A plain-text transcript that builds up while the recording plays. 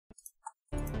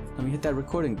Let me hit that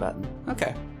recording button.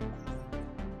 Okay.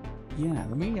 Yeah,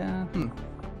 let me, I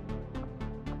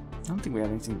don't think we have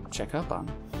anything to check up on.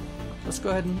 Let's go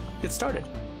ahead and get started.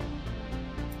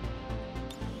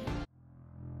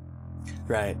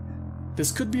 Right.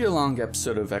 This could be a long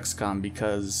episode of XCOM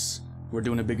because we're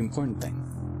doing a big important thing.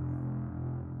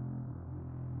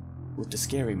 With the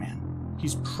scary man.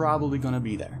 He's probably gonna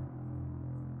be there.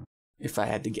 If I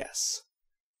had to guess.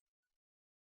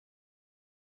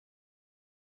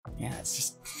 Yeah, it's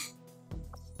just...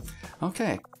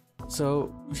 Okay.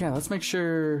 So, yeah, let's make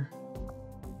sure...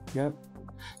 Yep.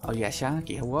 Oh yeah,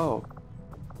 Shaki, whoa.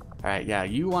 Alright, yeah,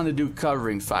 you want to do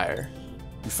covering fire.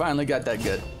 You finally got that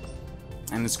good.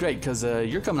 And it's great, because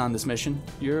you're coming on this mission.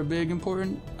 You're a big,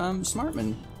 important,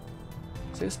 smartman.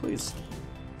 Say yes, please.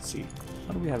 Let's see.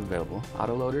 What do we have available?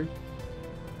 Autoloader?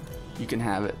 You can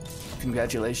have it.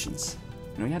 Congratulations.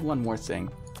 And we had one more thing.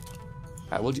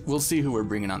 Alright, we'll see who we're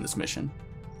bringing on this mission.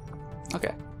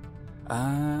 Okay.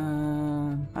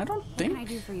 I don't think... What can I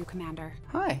do for you, Commander?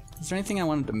 Hi. Is there anything I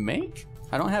wanted to make?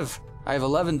 I have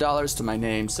 $11 to my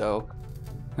name, so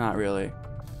not really.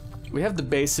 We have the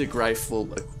basic rifle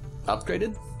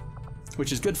upgraded,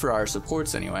 which is good for our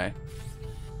supports anyway.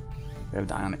 We have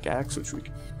the Ionic Axe, which we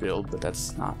could build, but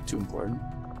that's not too important.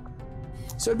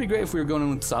 So it'd be great if we were going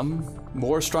in with some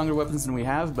more stronger weapons than we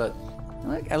have, but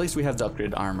at least we have the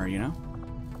upgraded armor, you know?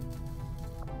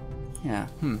 Yeah,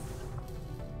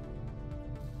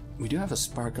 We do have a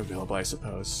spark available, I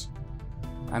suppose.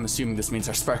 I'm assuming this means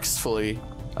our spark is fully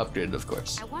upgraded, of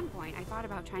course. At one point, I thought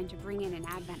about trying to bring in an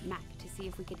Advent mech to see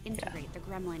if we could integrate the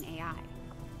Gremlin AI.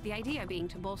 The idea being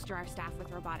to bolster our staff with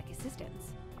robotic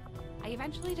assistance. I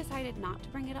eventually decided not to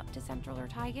bring it up to Central or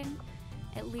Tigan,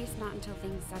 at least not until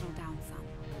things settle down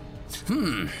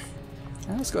some.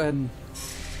 Let's go ahead and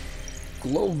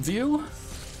globe view.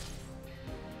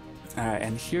 Alright,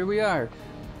 and here we are.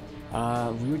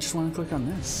 We would just want to click on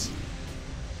this.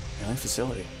 Alien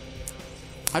facility.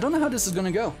 I don't know how this is going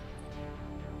to go.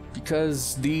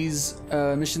 Because these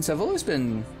missions have always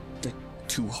been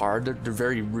too hard. They're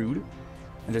very rude.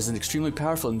 And there's an extremely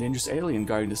powerful and dangerous alien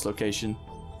guarding this location.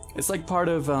 It's like part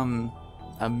of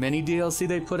a mini DLC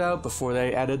they put out before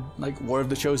they added like War of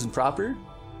the Chosen proper.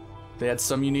 They had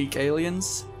some unique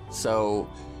aliens. So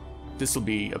this will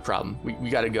be a problem. We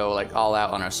got to go like all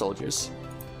out on our soldiers.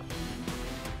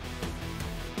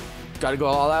 Gotta go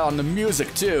all out on the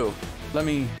music too. Let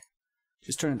me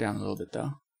just turn it down a little bit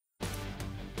though.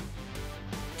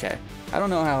 Okay, I don't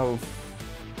know how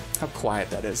quiet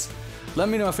that is. Let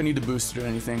me know if I need to boost it or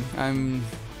anything. I'm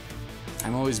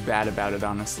always bad about it,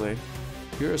 honestly.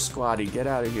 You're a squatty, get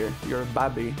out of here. You're a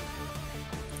Bobby.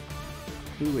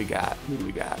 Who do we got? Who do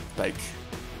we got? Like,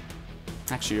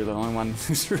 actually you're the only one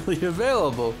who's really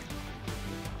available.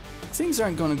 Things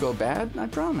aren't gonna go bad, I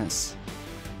promise.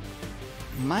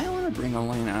 Might want to bring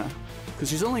Elena, because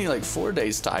she's only like 4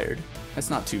 days tired. That's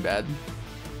not too bad.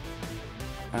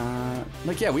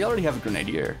 Like, yeah, we already have a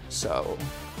Grenadier, so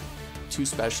 2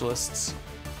 specialists,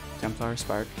 Templar,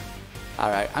 Spark.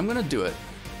 Alright, I'm gonna do it.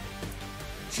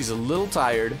 She's a little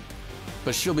tired,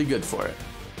 but she'll be good for it.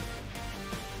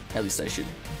 At least I should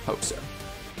hope so.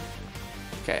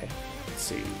 Okay, let's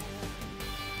see.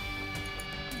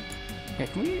 Yeah,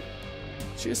 can we...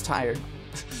 She is tired.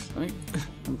 Let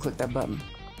me click that button.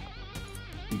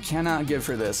 You cannot give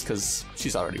her this because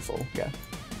she's already full. Yeah.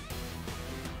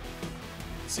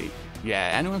 Let's see.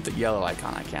 Yeah, anyone with the yellow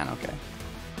icon I can. Okay.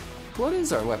 What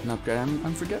is our weapon upgrade?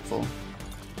 I'm forgetful.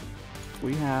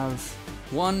 We have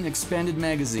 1 expanded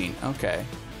magazine. Okay.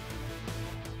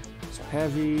 So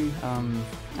heavy.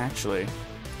 Actually.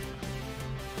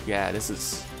 Yeah, this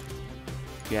is.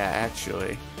 Yeah,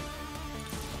 actually.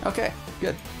 Okay,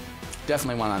 good.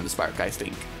 Definitely one on the Spark, I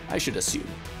think. I should assume.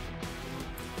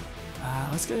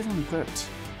 Let's get it unequipped.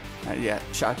 Yeah,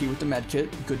 Shocky with the medkit.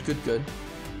 Good, good, good.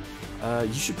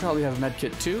 You should probably have a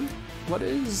medkit too. What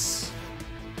is...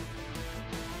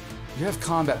 You have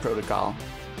combat protocol.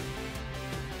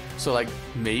 So like,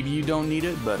 maybe you don't need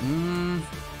it, but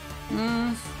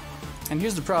And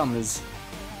here's the problem is...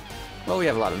 Well, we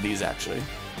have a lot of these actually.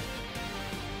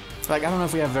 Like, I don't know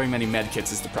if we have very many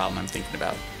medkits is the problem I'm thinking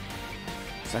about.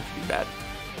 So that could be bad.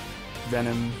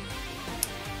 Venom.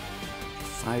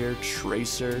 Fire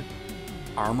Tracer.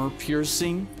 Armor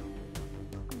Piercing.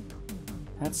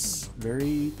 That's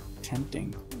very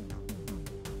tempting.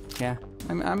 Yeah,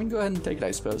 I mean, go ahead and take it,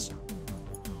 I suppose.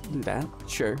 Do that,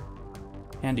 sure.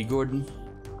 Andy Gordon.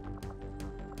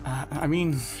 I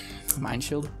mean, Mind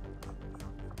Shield.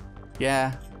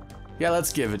 Yeah,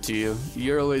 let's give it to you.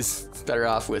 You're always better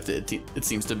off with it, it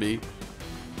seems to be.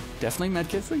 Definitely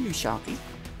medkit for you, Shocky.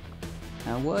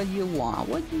 Now, what do you want?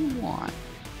 What do you want?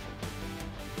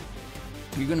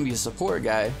 If you're gonna be a support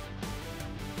guy,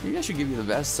 maybe I should give you the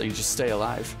vest so you just stay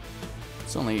alive.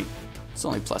 It's only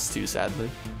 +2, sadly.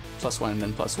 +1 and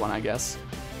then +1, I guess.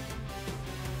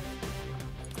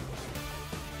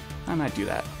 I might do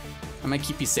that. I might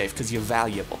keep you safe because you're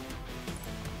valuable.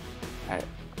 Alright,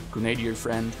 grenade to your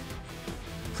friend.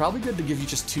 Probably good to give you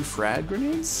just 2 frag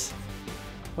grenades.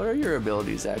 What are your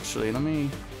abilities actually? Let me.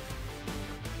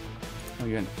 Oh,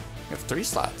 you have 3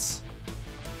 slots.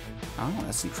 Oh,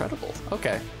 that's incredible.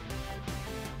 Okay.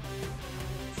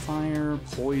 Fire,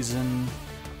 poison.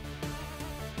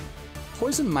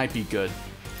 Poison might be good.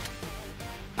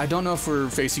 I don't know if we're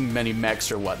facing many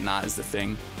mechs or whatnot is the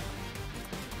thing.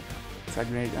 Frag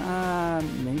grenade,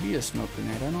 maybe a smoke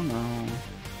grenade, I don't know.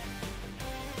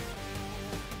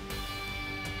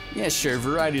 Yeah, sure,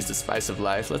 variety is the spice of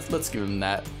life. Let's give him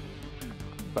that.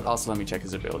 But also let me check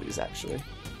his abilities actually.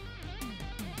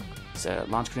 So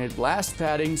launch grenade, blast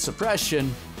padding,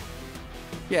 suppression.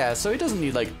 Yeah, so he doesn't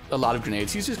need like a lot of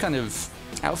grenades. He's just kind of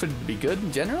outfitted to be good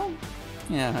in general.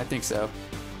 Yeah, I think so.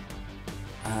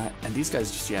 And these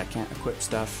guys just, yeah, can't equip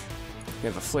stuff. You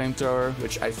have a flamethrower,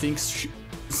 which I think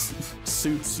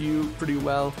suits you pretty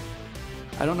well.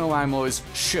 I don't know why I'm always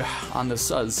on the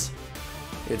sus.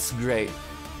 It's great.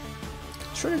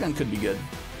 Shredder gun could be good.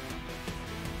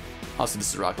 Also,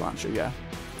 this is a rocket launcher, yeah.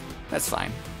 That's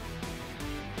fine.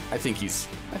 I think he's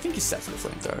set for the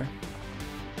flamethrower.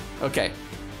 Okay,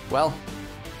 well,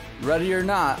 ready or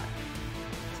not,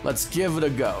 let's give it a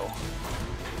go.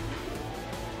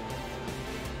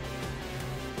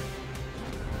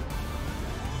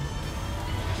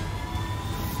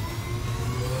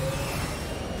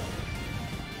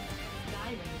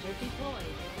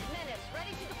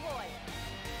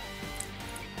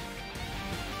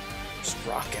 Just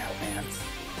rock out, man.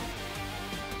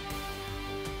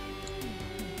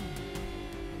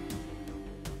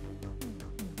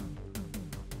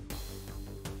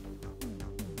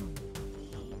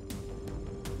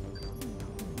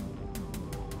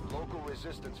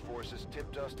 Resistance forces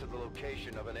tipped us to the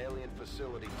location of an alien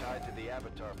facility tied to the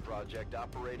Avatar project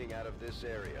operating out of this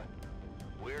area.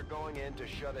 We're going in to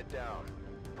shut it down,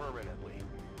 permanently.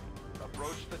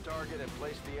 Approach the target and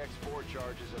place the X4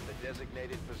 charges at the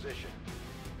designated position.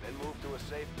 Then move to a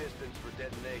safe distance for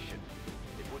detonation.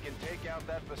 If we can take out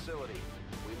that facility,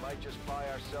 we might just buy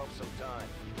ourselves some time.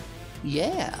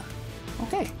 Yeah.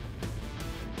 Okay.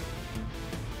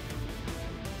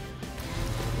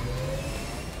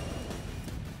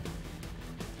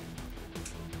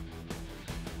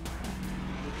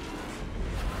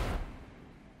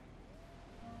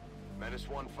 Menace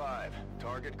 1-5.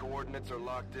 Target coordinates are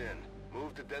locked in.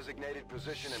 Move to designated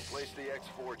position and place the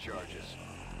X4 charges.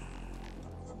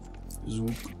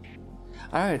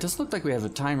 Alright, it doesn't look like we have a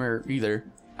timer either.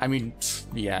 I mean,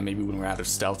 yeah, maybe when we're out of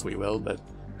stealth we will, but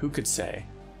who could say?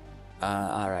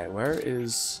 Alright, where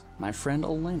is my friend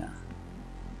Elena?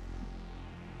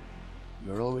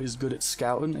 You're always good at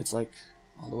scouting. It's like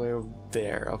all the way over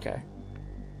there. Okay.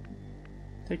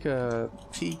 Take a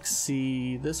peek,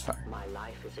 see this far. My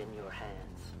life is in your hands.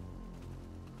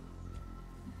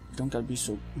 Don't gotta be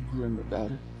so grim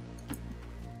about it.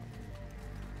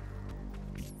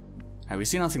 Alright, we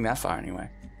see nothing that far anyway.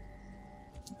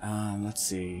 Let's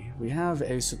see. We have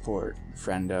a support,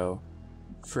 friendo.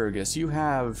 Fergus, you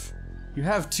have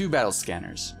 2 battle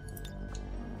scanners.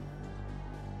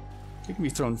 They can be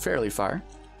thrown fairly far.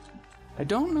 I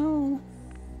don't know.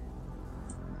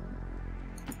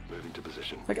 Moving to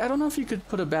position. Like, I don't know if you could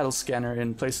put a battle scanner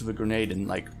in place of a grenade and,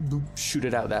 like, boop, shoot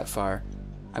it out that far.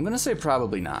 I'm gonna say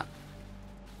probably not.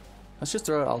 Let's just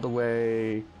throw it all the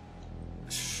way...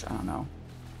 I don't know.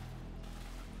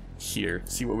 Here.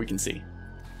 See what we can see.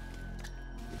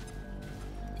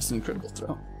 It's an incredible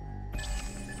throw.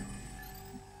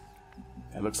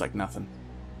 It looks like nothing.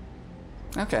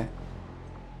 Okay.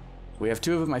 We have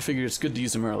 2 of them. I figure it's good to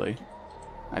use them early.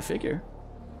 I figure.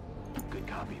 Good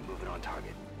copy. Moving on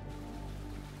target.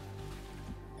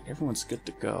 Everyone's good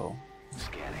to go.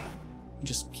 Scanning.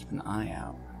 Just keep an eye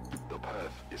out. The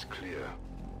path is clear.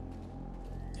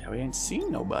 Yeah, we ain't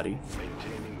seen nobody.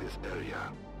 Maintaining this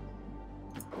area.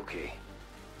 Okay.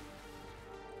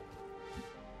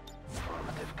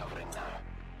 Affirmative covering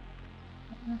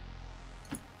now.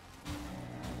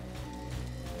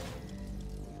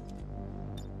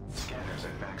 Scanners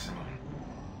at maximum.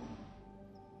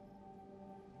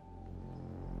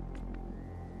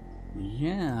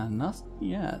 Yeah, nothing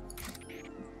yet.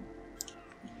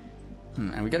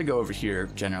 And we gotta go over here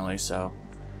generally, so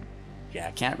yeah,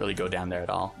 I can't really go down there at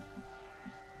all.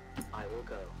 I will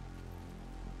go.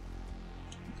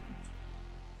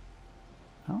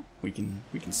 Oh, we can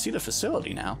see the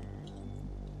facility now.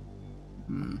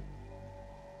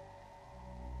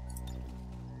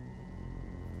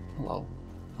 Hello.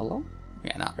 Hello?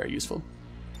 Yeah, not very useful.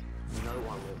 No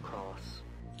one will cross.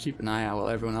 Keep an eye out while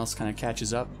everyone else kind of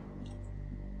catches up.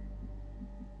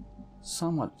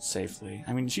 Somewhat safely.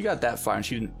 I mean, she got that far and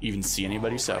she didn't even see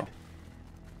anybody, so...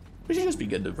 We should just be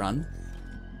good to run.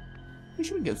 We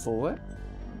should be good for it.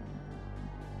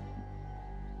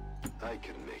 I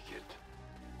can make it.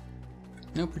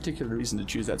 No particular reason to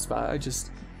choose that spot, I just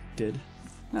did.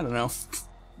 I don't know.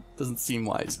 Doesn't seem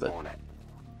wise, but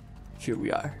here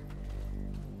we are.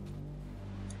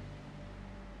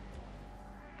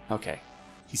 Okay,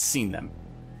 he's seen them.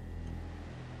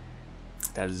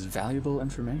 That is valuable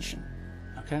information.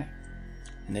 Okay.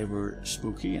 And they were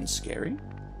spooky and scary.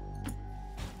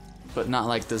 But not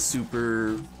like the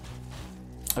super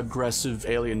aggressive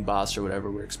alien boss or whatever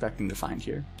we're expecting to find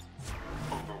here.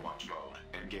 Overwatch mode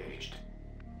engaged.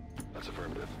 That's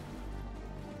affirmative.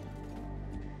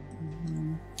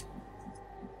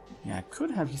 Yeah, I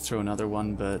could have you throw another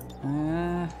one, but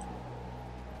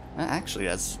actually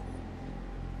that's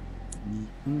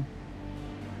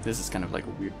this is kind of like a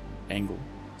weird angle.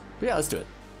 But yeah, let's do it.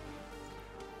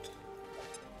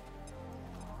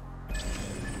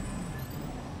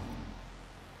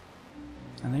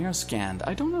 And they are scanned.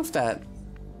 I don't know if that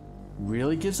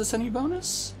really gives us any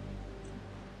bonus.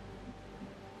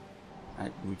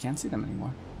 We can't see them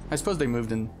anymore. I suppose they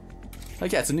moved in.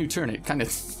 Like, yeah, it's a new turn. It kind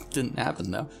of didn't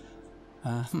happen though.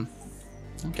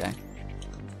 Okay.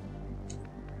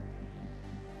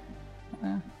 I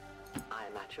am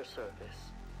at your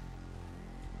service.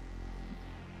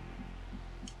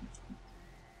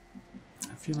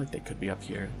 I feel like they could be up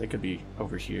here. They could be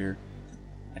over here.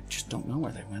 I just don't know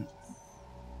where they went.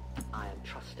 I am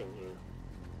trusting you.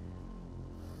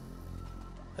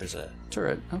 There's a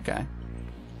turret. Okay.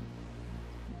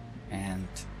 And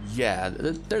yeah,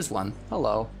 there's one.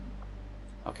 Hello.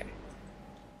 Okay.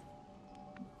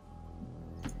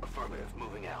 Affirmative,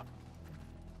 moving out.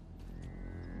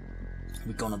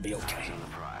 We're gonna be okay. Eyes on the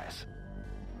prize.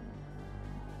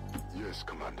 Yes,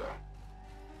 Commander.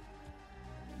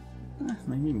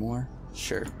 Maybe more.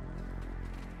 Sure.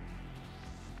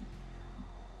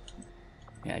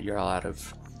 Yeah, you're all out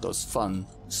of those fun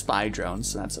spy drones,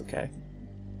 so that's okay.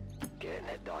 Getting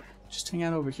it done. Just hang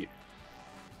out over here.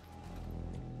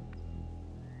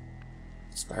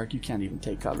 Spark, you can't even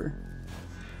take cover.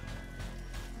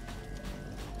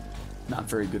 Not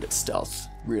very good at stealth,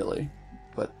 really,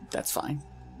 but that's fine.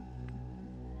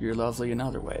 You're lovely in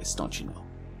other ways, don't you know?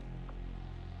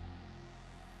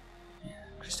 Yeah,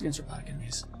 just against robotic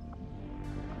enemies.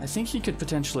 I think he could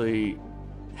potentially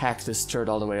hack this turret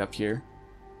all the way up here.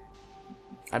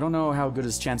 I don't know how good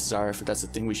his chances are if that's the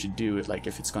thing we should do, like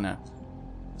if it's gonna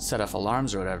set off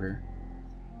alarms or whatever.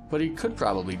 But he could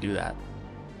probably do that.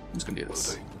 I'm just gonna do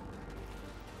this.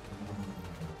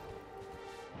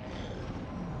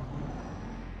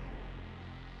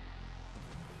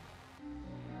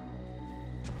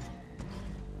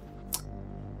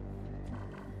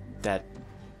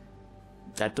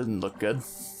 That doesn't look good.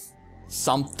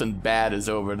 Something bad is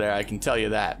over there, I can tell you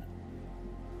that.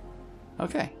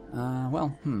 Okay,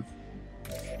 well,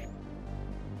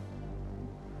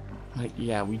 like,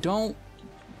 yeah, we don't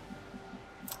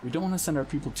want to send our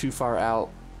people too far out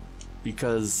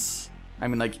because, I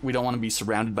mean, like, we don't want to be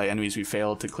surrounded by enemies we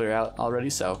failed to clear out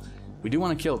already, so we do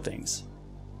want to kill things.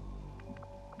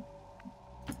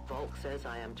 Volk says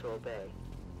I am to obey.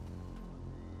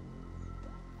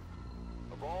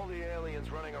 Of all the aliens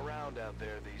running around out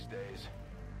there these days,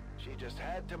 she just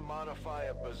had to modify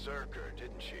a berserker,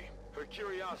 didn't she? Her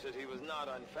curiosity was not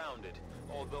unfounded,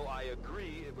 although I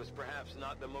agree it was perhaps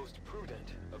not the most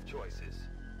prudent of choices.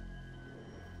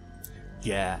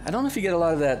 Yeah, I don't know if you get a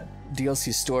lot of that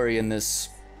DLC story in this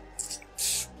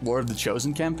War of the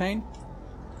Chosen campaign,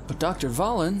 but Dr.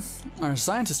 Valen, our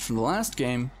scientist from the last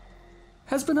game,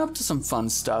 has been up to some fun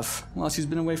stuff while she's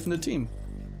been away from the team.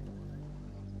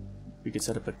 We could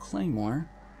set up a claymore.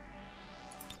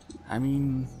 I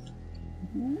mean,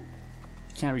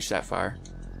 can't reach that far.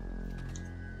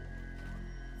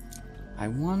 I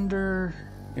wonder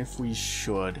if we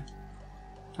should.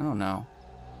 I don't know.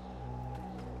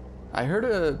 I heard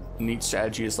a neat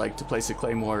strategy is like to place a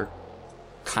claymore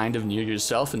kind of near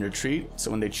yourself and retreat,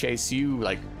 so when they chase you,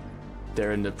 like,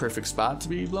 they're in the perfect spot to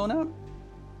be blown up.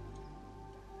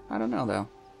 I don't know though.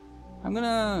 I'm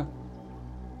gonna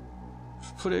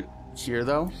put it here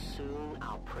though. Soon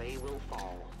our prey will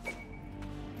fall.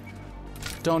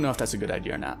 Don't know if that's a good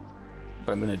idea or not,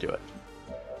 but I'm gonna do it.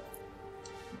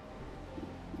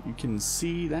 You can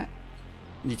see that.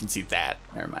 You can see that.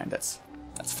 Never mind. That's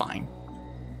fine.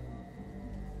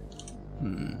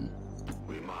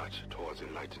 We march towards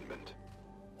enlightenment.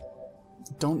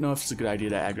 Don't know if it's a good idea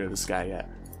to aggro this guy yet.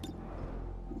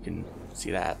 You can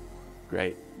see that.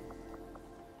 Great.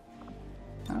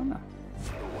 I don't know.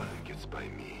 No one gets by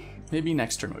me. Maybe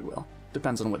next turn we will.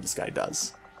 Depends on what this guy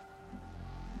does.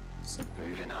 So,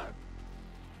 Maybe not.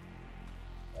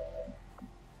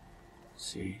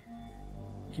 see.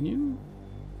 Can you...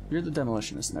 You're the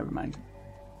demolitionist, never mind.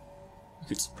 You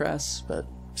could suppress, but...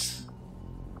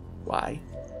 Why?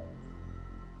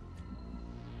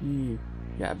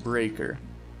 Yeah, breaker.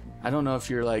 I don't know if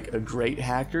you're like a great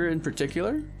hacker in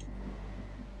particular,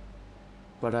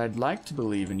 but I'd like to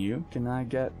believe in you. Can I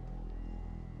get...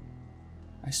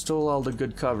 I stole all the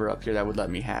good cover up here that would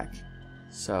let me hack.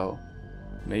 So,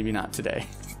 maybe not today.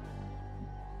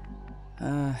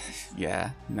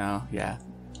 Yeah, no, yeah.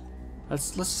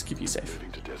 Let's just keep you safe.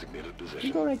 Moving to designated You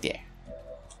position. go right there.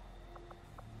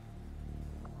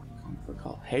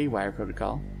 Protocol. Haywire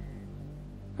protocol.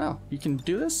 Oh, you can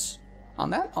do this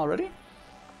on that already?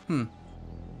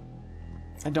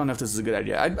 I don't know if this is a good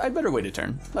idea. I'd better wait a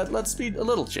turn. Let's be a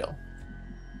little chill.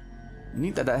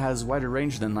 Neat that has wider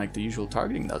range than like the usual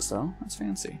targeting does, though. That's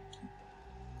fancy.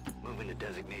 Moving to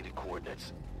designated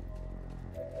coordinates.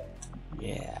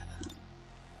 Yeah.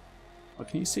 What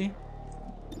can you see?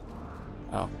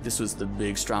 Oh, this was the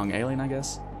big, strong alien, I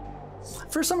guess.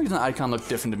 For some reason, the icon looked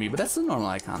different to me, but that's the normal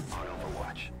icon. On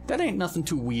Overwatch. That ain't nothing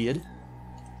too weird.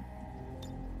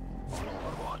 On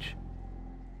Overwatch.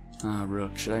 Ah,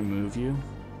 Rook, should I move you?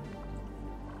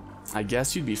 I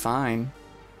guess you'd be fine.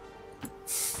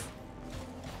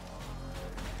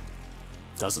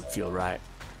 Doesn't feel right.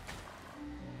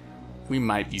 We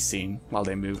might be seen while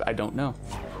they move, I don't know.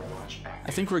 I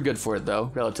think we're good for it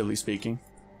though, relatively speaking.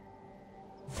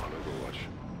 On Overwatch.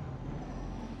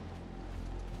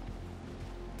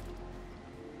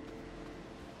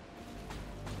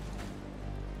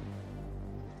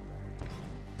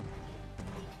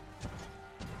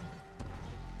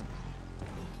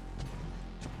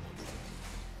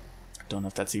 Don't know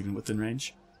if that's even within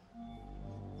range.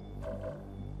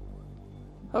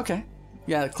 Okay.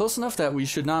 Yeah, close enough that we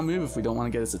should not move if we don't want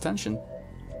to get his attention.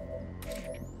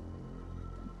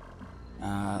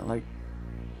 Like,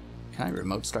 can I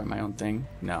remote start my own thing?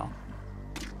 No.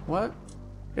 What?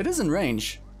 It is in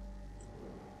range.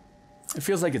 It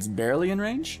feels like it's barely in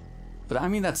range, but I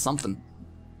mean, that's something.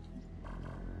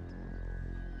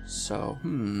 So,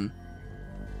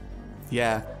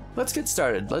 yeah, let's get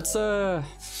started. Let's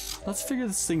figure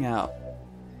this thing out.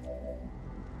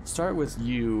 Start with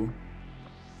you.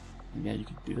 Yeah, you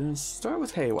can do this. Start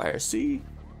with Haywire. See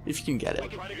if you can get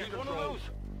it. Try to get one of those.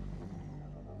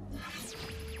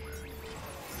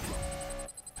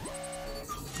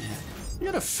 You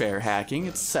got a fair hacking.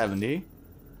 It's 70.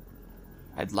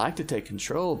 I'd like to take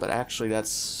control, but actually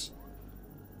that's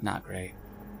not great.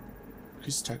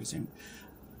 Increase target zoom.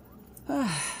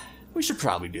 We should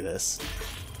probably do this.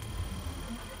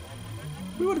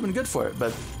 We would have been good for it,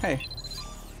 but hey,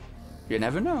 you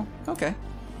never know. Okay.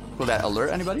 Will that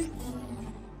alert anybody?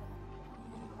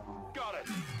 Got it.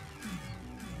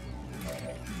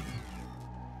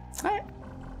 Alright.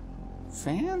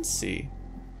 Fancy.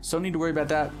 So don't need to worry about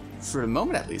that for the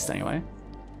moment, at least, anyway.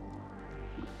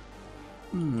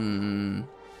 Someone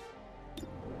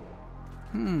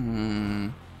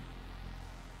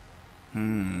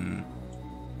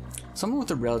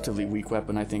with a relatively weak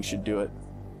weapon, I think, should do it.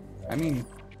 I mean,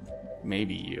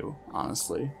 maybe you,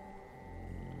 honestly.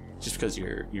 Just because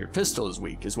your pistol is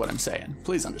weak is what I'm saying.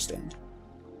 Please understand.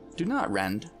 Do not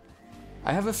rend.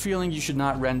 I have a feeling you should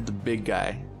not rend the big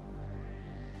guy.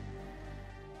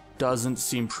 Doesn't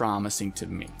seem promising to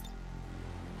me.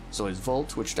 So his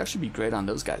Volt, which would actually be great on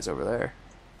those guys over there.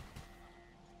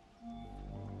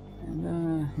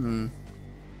 And,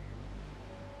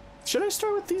 should I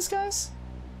start with these guys?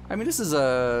 I mean, this is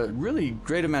a really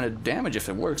great amount of damage if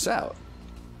it works out.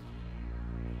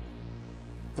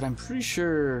 But I'm pretty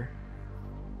sure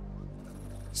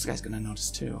this guy's gonna notice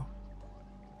too.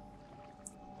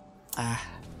 I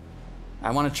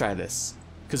want to try this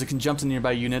because it can jump to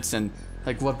nearby units, and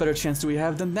like, what better chance do we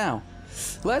have than now?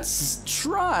 Let's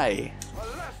try. A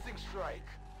lasting strike.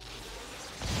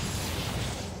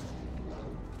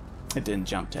 It didn't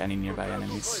jump to any nearby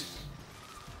enemies.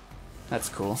 That's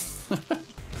cool.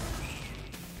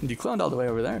 And you cloned all the way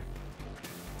over there.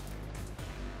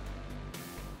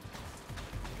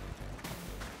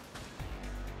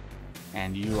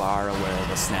 And you are aware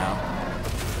of us now.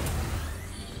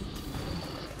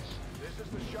 This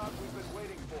is the shot we've been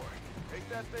waiting for. Take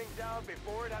that thing down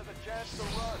before it has a chance to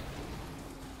run.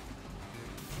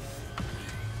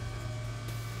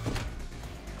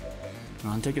 I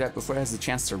want to take it out before it has a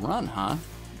chance to run, huh?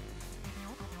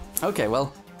 Okay,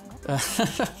 well,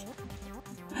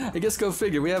 I guess go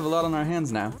figure. We have a lot on our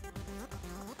hands now.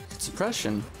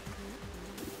 Suppression.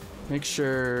 Make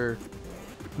sure...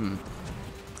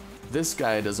 This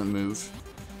guy doesn't move.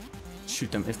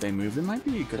 Shoot them if they move. It might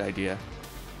be a good idea.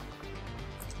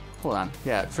 Hold on.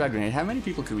 Yeah, frag grenade. How many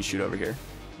people could we shoot over here?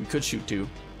 We could shoot 2.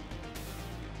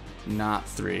 Not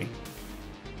 3.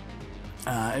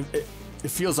 It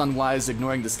feels unwise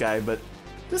ignoring this guy, but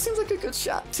this seems like a good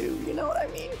shot too, you know what I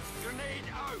mean? Grenade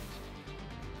out!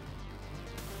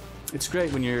 It's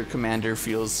great when your commander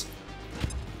feels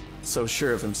so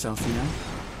sure of himself, you know?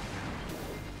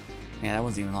 Yeah, that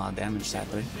wasn't even a lot of damage,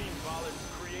 sadly.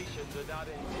 Creations are not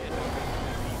intended.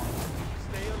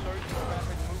 Stay alert to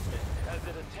rapid movement as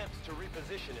it attempts to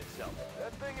reposition itself.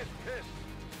 That thing is pissed.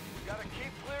 We gotta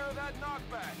keep clear of that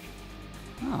knockback.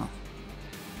 Oh.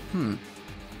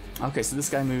 Okay, so this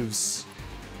guy moves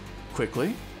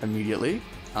quickly, immediately.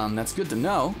 That's good to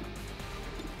know.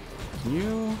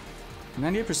 You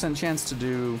 98% chance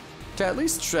to at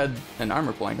least shred an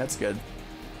armor point. That's good.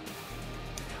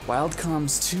 Wild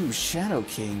Comms 2 Shadow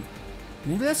King.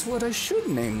 Maybe that's what I should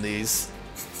name these.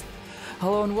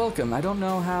 Hello and welcome. I don't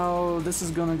know how this is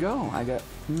gonna go. I got.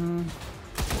 You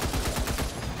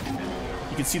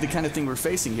can see the kind of thing we're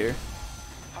facing here.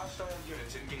 Hostile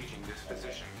units engaging this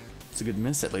position. It's a good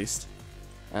miss, at least.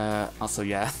 Also,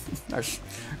 yeah, our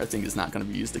thing is not going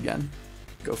to be used again.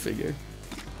 Go figure.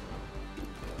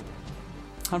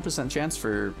 100% chance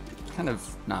for kind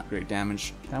of not great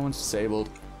damage. That one's disabled.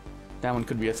 That one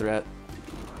could be a threat.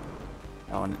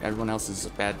 Oh, and everyone else is a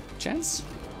bad chance?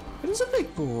 It is a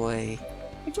big boy.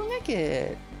 I don't like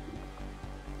it.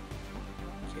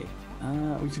 Okay,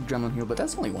 we could gremlin heal, but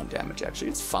that's only 1 damage, actually.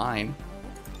 It's fine.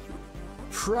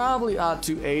 Probably ought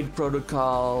to aid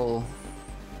protocol.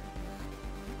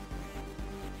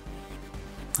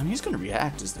 I mean, he's gonna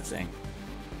react is the thing.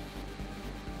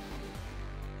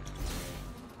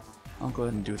 I'll go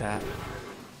ahead and do that.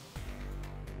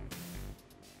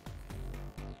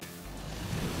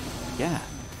 Yeah.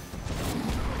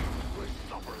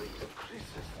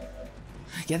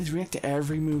 Yeah, they react to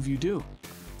every move you do.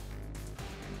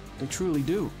 They truly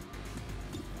do.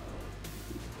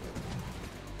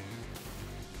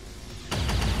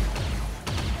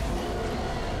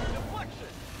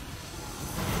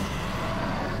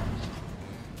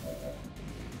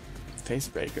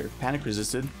 Facebreaker. Panic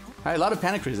resisted. Alright, a lot of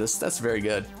panic resist. That's very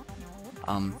good.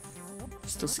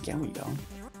 Still scary though.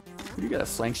 Who do you got a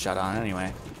flank shot on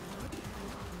anyway?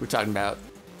 We're talking about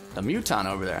the Muton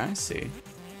over there. I see.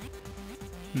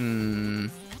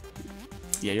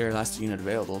 Yeah, you're the last unit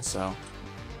available, so.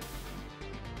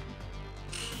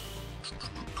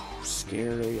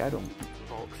 Scary. I don't.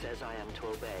 WotC says I am to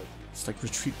obey. Just like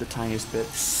retreat the tiniest bit.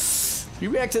 You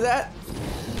react to that?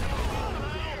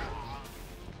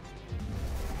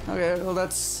 Okay, well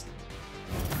that's...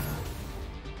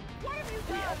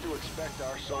 We have to expect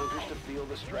our soldiers to feel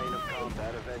the strain of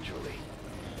combat eventually.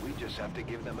 We just have to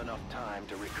give them enough time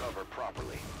to recover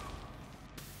properly.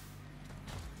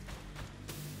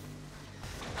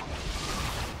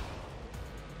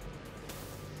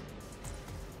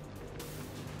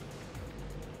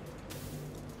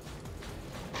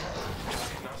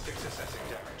 Diagnostics assessing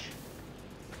damage.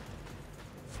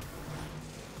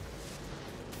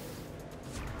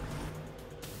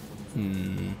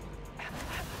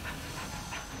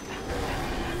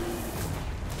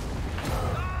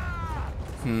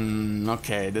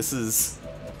 Okay, this is...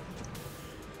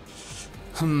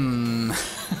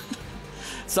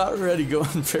 It's already going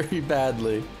very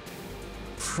badly.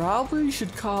 Probably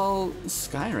should call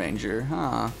Sky Ranger,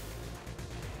 huh?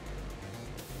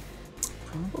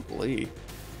 Probably.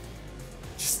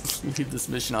 Just leave this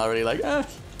mission already like,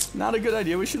 not a good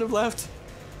idea, we should have left.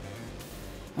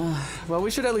 Well,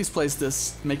 we should at least place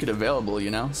this, make it available, you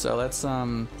know? So let's,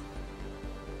 put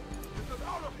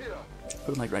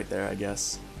it like right there, I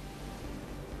guess.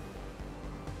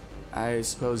 I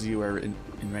suppose you are in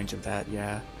range of that,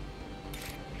 yeah.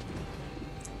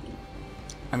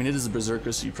 I mean, it is a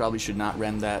Berserker, so you probably should not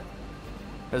rend that.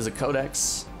 There's a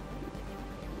Codex.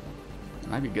 It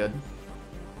might be good.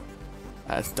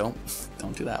 Don't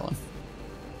do that one.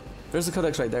 There's a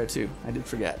Codex right there, too. I did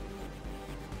forget.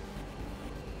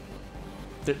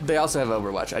 They also have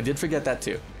Overwatch. I did forget that,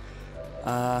 too.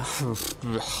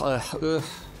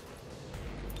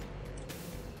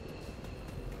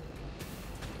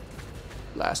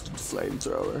 Blasted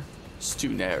flamethrower. It's too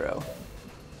narrow.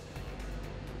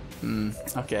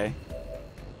 Okay.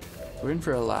 We're in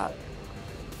for a lot.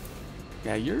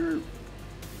 Yeah, you're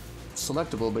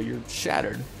selectable, but you're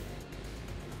shattered.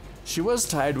 She was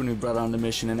tied when we brought on the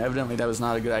mission, and evidently that was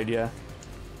not a good idea.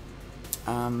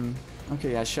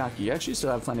 Okay, yeah, Shocky, you actually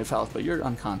still have plenty of health, but you're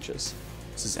unconscious.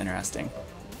 This is interesting.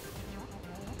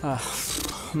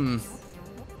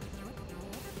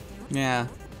 Yeah.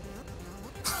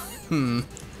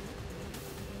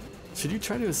 Should you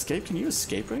try to escape? Can you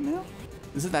escape right now?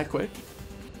 Is it that quick?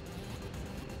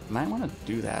 Might want to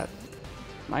do that.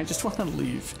 Might just want to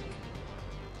leave.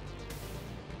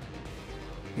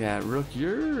 Yeah, Rook,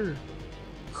 you're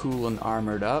cool and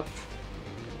armored up.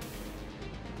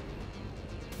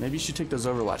 Maybe you should take those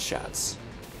Overwatch shots.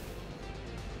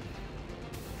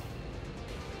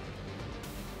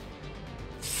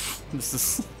 This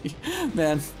is,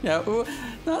 man, yeah,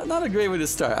 not a great way to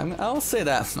start. I'll say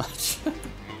that much.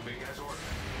 Moving as ordered.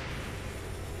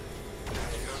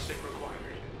 Diagnostic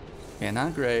required. Yeah,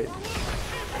 not great.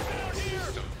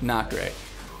 Not great.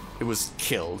 It was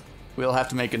killed. We'll have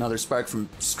to make another Spark from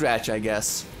scratch, I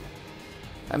guess.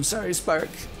 I'm sorry, Spark.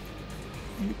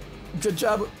 Good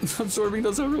job absorbing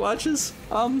those Overwatches.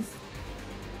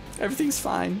 Everything's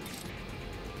fine.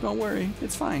 Don't worry,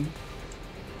 it's fine.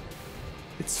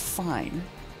 It's fine.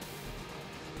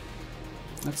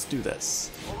 Let's do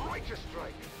this. Righteous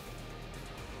strike.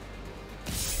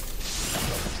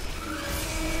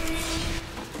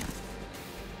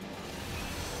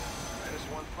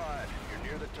 -15. You're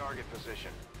near the target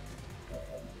position.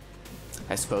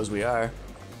 I suppose we are.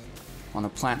 On a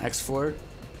plant X4.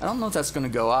 I don't know if that's going to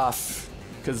go off,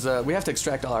 because we have to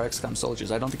extract all our XCOM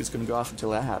soldiers. I don't think it's going to go off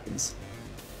until that happens.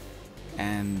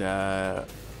 And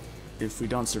if we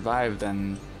don't survive,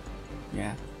 then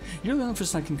yeah. You're the only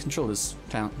person I can control this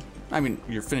town. I mean,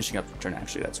 you're finishing up the turn,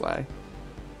 actually, that's why.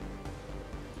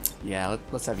 Yeah,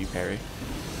 let's have you parry.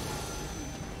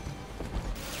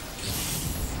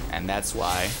 And that's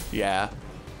why, yeah.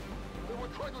 They were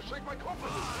trying to shake my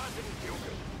confidence. I didn't feel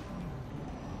good.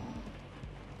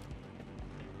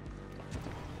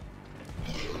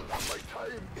 My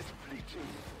time is fleeting.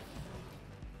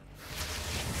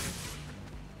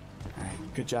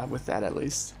 Alright, good job with that at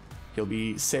least. You'll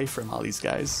be safe from all these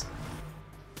guys.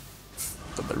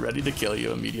 But they're ready to kill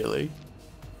you immediately.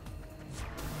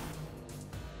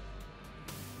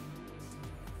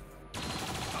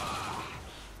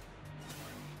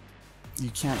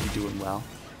 You can't be doing well.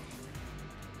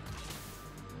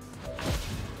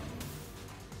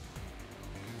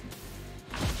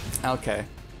 Okay.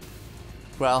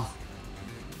 Well.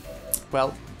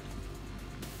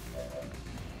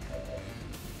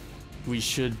 We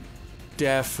should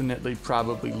definitely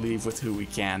probably leave with who we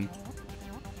can.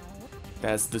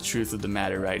 That's the truth of the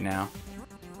matter right now.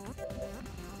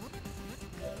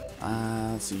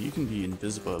 Let's see, you can be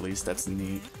invisible at least, that's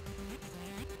neat.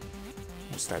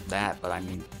 We'll start that, but I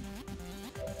mean...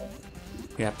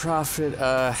 Yeah, Prophet,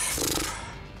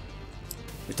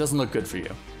 it doesn't look good for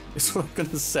you. Is what I'm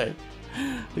gonna say.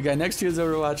 The guy next to you is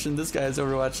overwatching, this guy is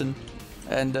overwatching,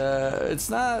 and it's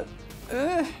not...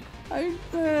 I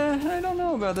don't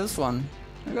know about this one.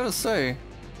 I gotta say.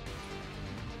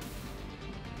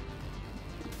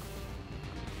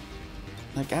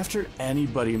 Like, after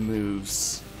anybody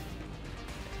moves,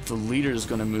 the leader's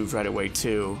gonna move right away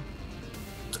too.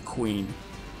 The queen.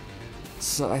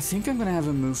 So I think I'm gonna have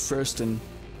him move first and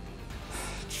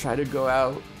try to go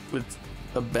out with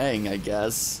a bang, I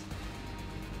guess.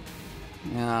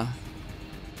 Yeah.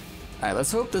 Alright,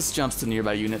 let's hope this jumps to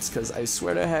nearby units, because I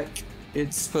swear to heck,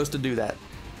 it's supposed to do that.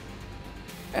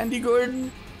 Andy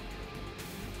Gordon,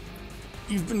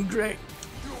 you've been great.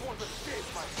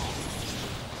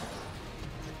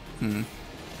 Hmm.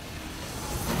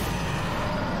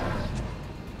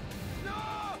 No!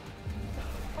 I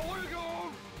want to go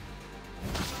home.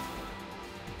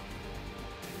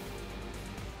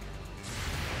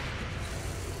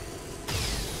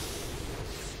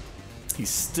 He's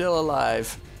still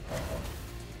alive.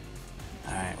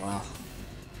 Alright, well.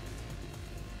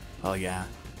 Oh, yeah.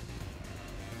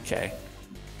 Okay.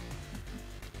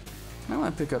 I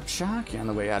want to pick up Shocky on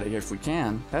the way out of here if we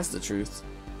can. That's the truth.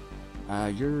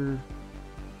 You're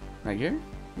right here?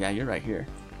 Yeah, you're right here.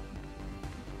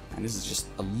 And this is just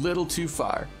a little too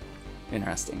far.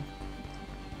 Interesting.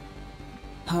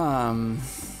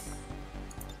 Darkness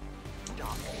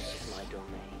is my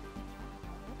domain.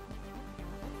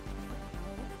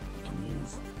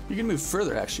 You can move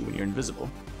further actually when you're invisible.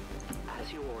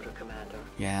 As you order, Commander.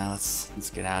 Yeah, let's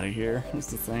get out of here. That's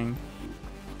the thing.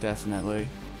 Definitely.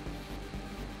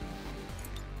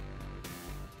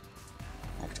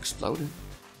 I could explode it.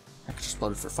 I could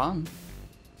explode it for fun.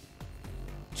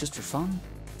 Just for fun.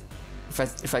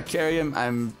 If I carry him,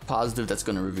 I'm positive that's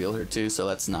going to reveal her too, so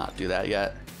let's not do that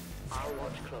yet. I'll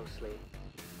watch closely.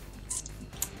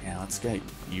 Yeah, let's get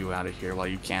you out of here while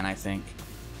you can, I think.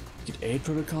 Could aid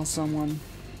protocol someone?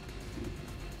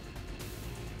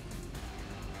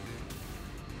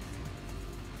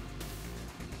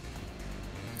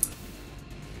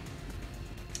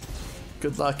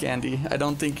 Good luck, Andy. I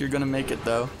don't think you're gonna make it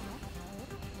though.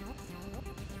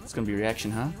 It's gonna be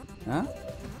reaction, huh? Huh?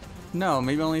 No,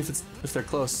 maybe only if they're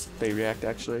close they react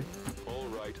actually. All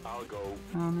right, I'll go.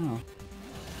 Oh no.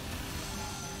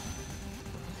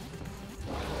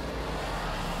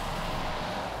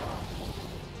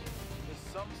 Is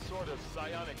some sort of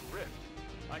psionic rift.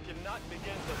 I cannot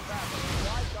begin to fathom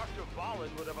why Dr.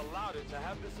 Valen would have allowed it to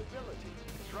have this ability.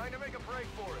 Trying to make a break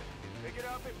for it. Pick it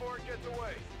up before it gets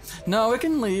away. No, it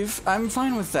can leave. I'm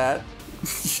fine with that.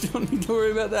 You don't need to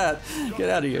worry about that. Get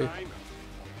out of here.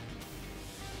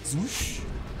 Zwoosh.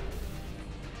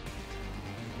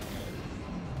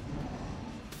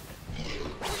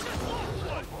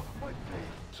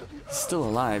 He's still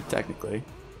alive, technically.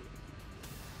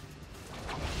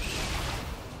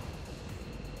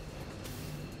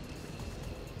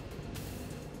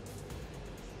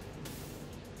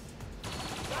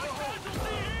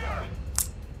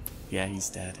 Yeah, he's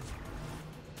dead.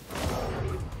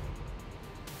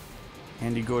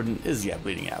 Andy Gordon is,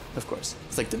 bleeding out, of course.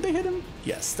 It's like, did they hit him?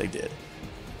 Yes, they did.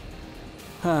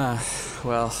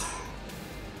 Well,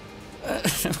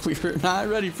 we were not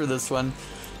ready for this one.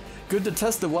 Good to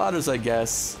test the waters, I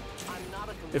guess.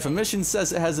 If a mission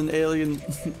says it has an alien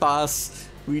boss,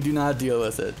 we do not deal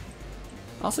with it.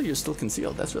 Also, you're still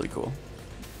concealed. That's really cool.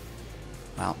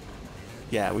 Wow.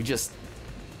 Yeah, we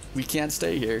can't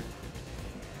stay here.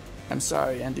 I'm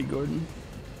sorry, Andy Gordon.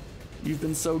 You've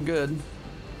been so good.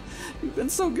 You've been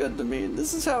so good to me, and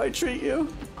this is how I treat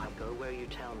you. I go where you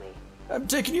tell me. I'm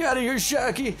taking you out of here,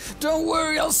 Shaki. Don't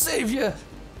worry, I'll save you.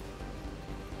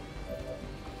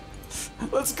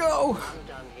 Let's go. I'm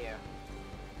done here.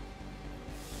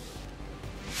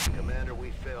 Commander,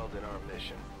 we failed in our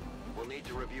mission. We'll need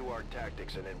to review our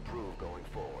tactics and improve going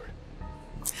forward.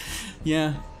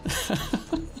 Yeah.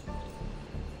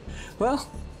 Well,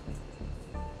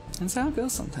 that's how it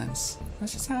goes sometimes.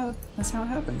 That's how it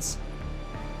happens.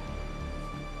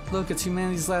 Look, it's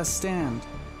humanity's last stand.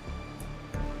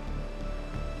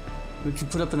 We can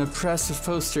put up an impressive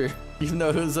poster, even though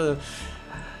it was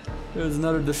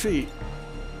another defeat.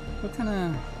 What kind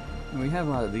of... We have a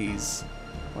lot of these.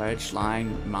 Wedge,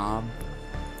 line, mob.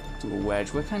 Do a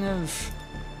wedge. What kind of...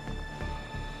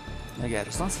 Yeah,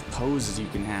 there's lots of poses you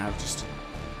can have. Just...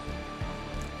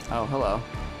 Oh, hello.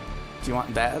 Do you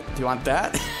want that? Do you want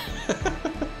that?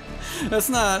 That's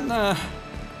not...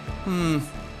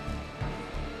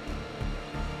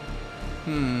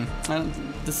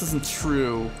 This isn't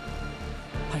true.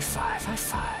 High five, high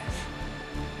five.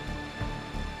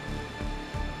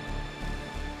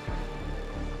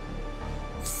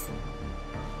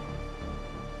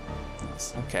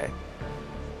 Nice, okay.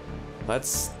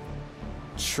 Let's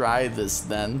try this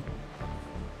then.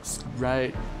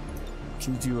 Right.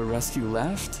 Can you do a rescue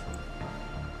left?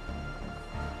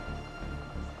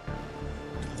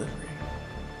 Delivery.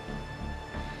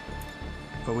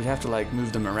 But we have to like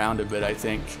move them around a bit, I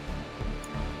think.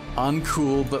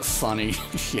 Uncool but funny.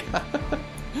 Yeah.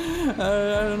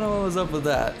 I don't know what was up with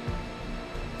that.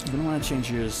 I'm gonna want to change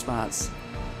your spots.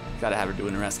 Gotta have her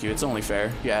doing a rescue. It's only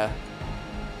fair. Yeah.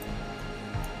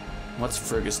 What's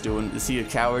Fergus doing? Is he a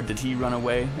coward? Did he run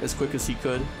away as quick as he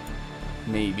could?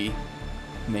 Maybe.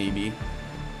 Maybe.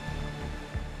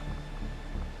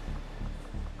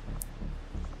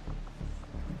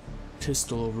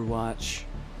 Pistol Overwatch.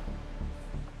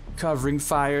 Covering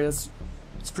fire. That's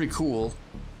pretty cool.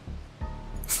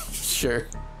 Sure.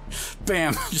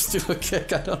 Bam! Just do a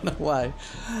kick. I don't know why.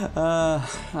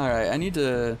 Alright, I need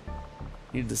to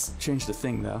change the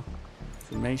thing though.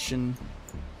 Formation.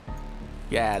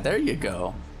 Yeah, there you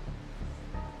go.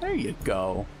 There you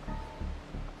go.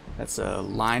 That's a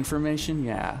line formation,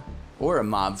 yeah. Or a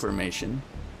mob formation.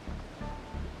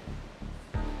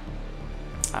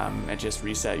 It just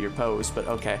reset your pose, but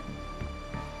okay.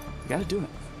 You gotta do it.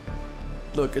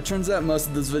 Look, it turns out most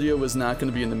of this video was not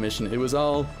gonna be in the mission. It was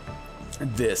all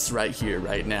this right here,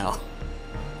 right now.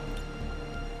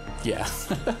 Yeah.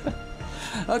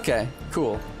 Okay,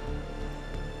 cool.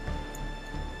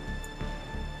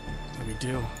 What do we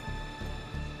do?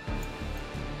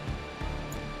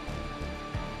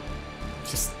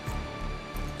 Just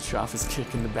show off his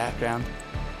kick in the background.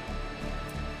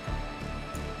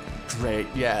 Great,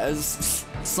 yeah, it's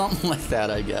something like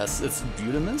that, I guess. It's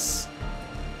Butamus?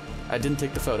 I didn't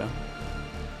take the photo.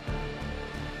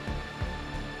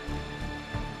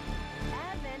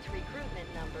 Advent recruitment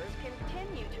numbers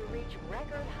continue to reach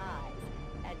record highs.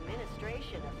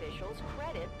 Administration officials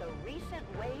credit the recent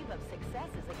wave of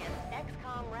successes against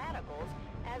XCOM radicals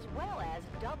as well as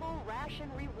double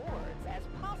ration rewards as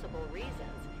possible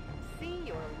reasons. See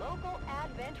your local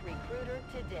Advent recruiter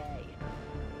today.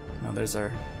 Oh, there's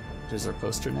our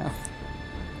poster now.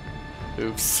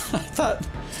 Oops. I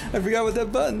forgot what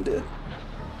that button did.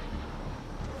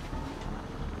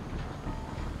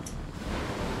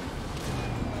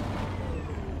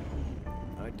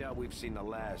 I doubt we've seen the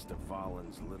last of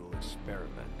Valen's little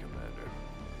experiment, Commander.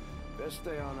 Best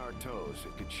stay on our toes.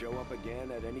 It could show up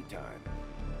again at any time.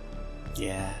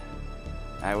 Yeah.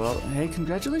 Alright, well, hey,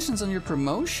 congratulations on your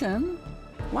promotion.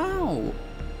 Wow.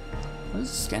 What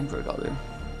is the scan protocol there?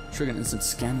 Trigger an instant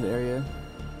scan of the area.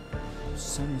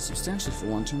 Setting substantially for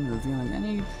one turn, revealing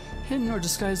any hidden or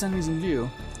disguised enemies in view.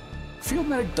 Field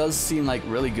Medic does seem like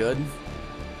really good,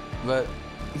 but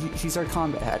he's our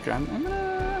combat hacker. I'm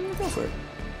gonna go for it.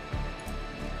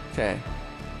 Okay.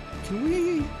 Can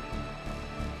we...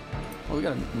 Well, we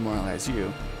gotta memorialize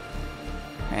you.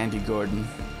 Andy Gordon.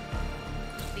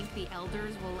 Think the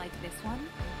elders will like this one?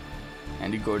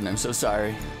 Andy Gordon, I'm so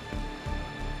sorry.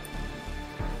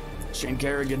 Shane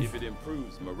Kerrigan. If it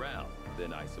improves morale,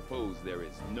 then I suppose there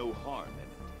is no harm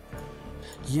in it.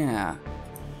 Yeah.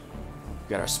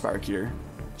 Got our spark here.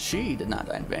 She did not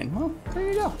die in vain. Well,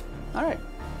 there you go. Alright.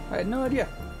 I had no idea.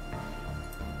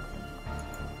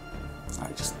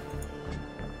 Alright, just...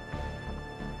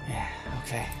 Yeah,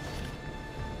 okay.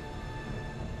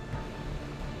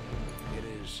 It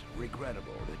is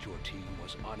regrettable that your team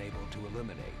was unable to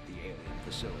eliminate the alien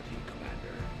facility,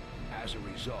 Commander. As a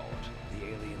result, the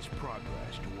aliens'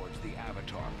 progress towards the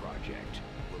Avatar project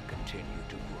will continue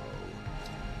to grow.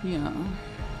 Yeah.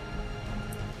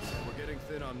 We're getting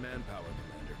thin on manpower,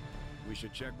 Commander. We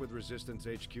should check with Resistance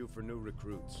HQ for new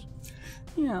recruits.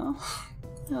 Yeah.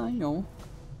 Yeah, I know.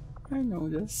 I know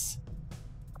this.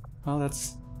 Well,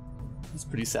 that's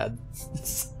pretty sad.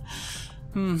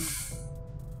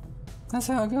 That's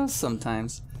how it goes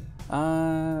sometimes.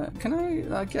 Can I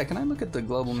look at the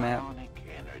global map? Psionic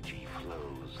energy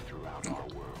flows throughout our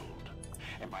world,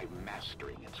 and by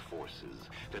mastering its forces,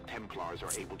 the Templars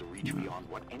are able to reach beyond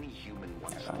what any human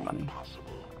once thought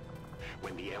possible.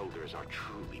 When the Elders are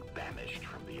truly banished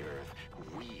from the Earth,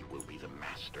 we will be the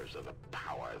masters of the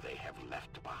power they have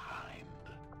left behind.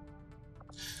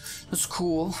 That's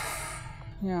cool.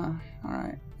 Yeah,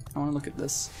 alright. I want to look at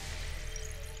this.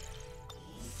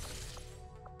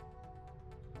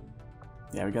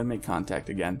 Yeah, we gotta make contact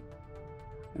again.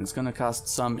 And it's gonna cost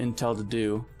some intel to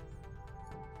do.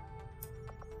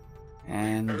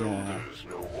 And, Elders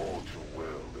know all too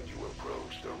well that you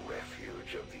approach the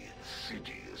refuge of the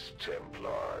insidious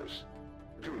Templars.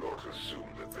 Do not assume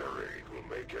that their aid will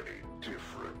make any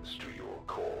difference to your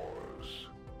cause.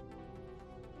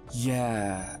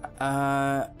 yeah.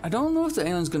 I don't know if the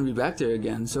alien's gonna be back there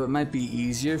again, so it might be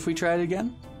easier if we try it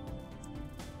again.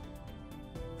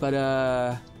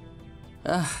 But,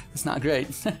 it's not great.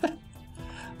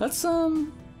 Let's,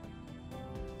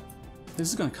 this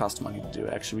is gonna cost money to do,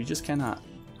 actually. We just cannot.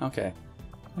 Okay.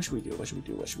 What should we do? What should we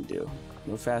do? What should we do?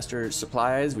 Go faster.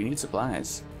 Supplies? We need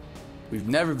supplies. We've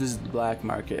never visited the black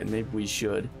market, and maybe we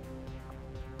should.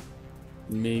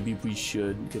 Maybe we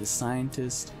should. Get a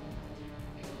scientist.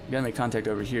 We gotta make contact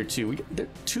over here, too. There are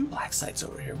 2 black sites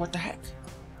over here. What the heck?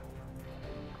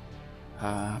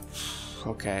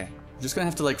 Okay. We're just gonna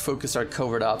have to, like, focus our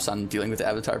covert ops on dealing with the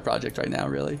Avatar project right now,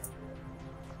 really.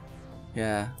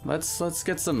 Yeah, let's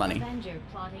get some money. Avenger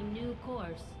plotting new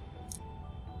course.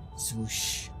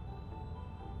 Swoosh.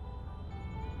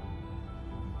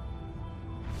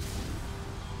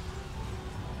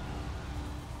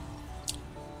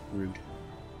 Rude.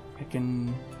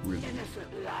 Heckin' rude.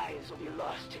 Innocent lives will be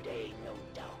lost today, no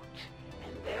doubt.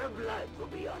 And their blood will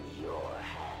be on your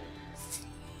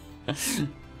hands.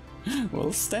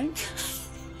 Well, stank.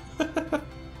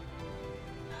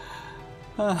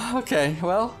 Okay,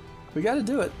 well, we gotta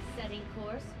do it. Setting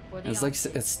course for the It's like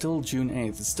it's still June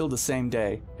 8th. It's still the same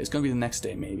day. It's gonna be the next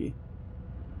day, maybe.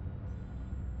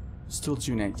 Still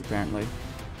June 8th, apparently.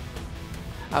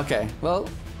 Okay, well.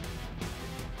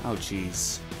 Oh,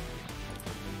 jeez.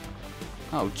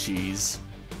 Oh, jeez.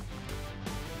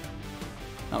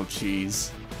 Oh,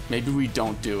 jeez. Maybe we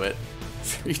don't do it.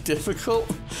 Very difficult.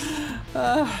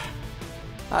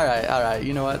 Alright,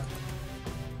 you know what?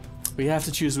 We have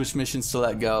to choose which missions to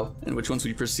let go and which ones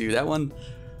we pursue. That one,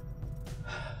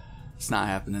 it's not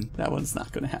happening. That one's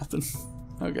not gonna happen.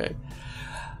 Okay.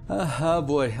 Oh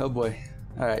boy.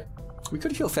 Alright. We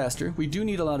could heal faster. We do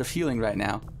need a lot of healing right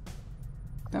now.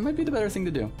 That might be the better thing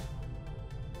to do.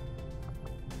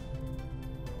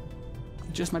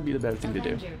 It just might be the better thing to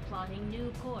do. Avenger plotting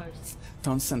new course.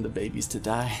 Don't send the babies to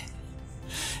die.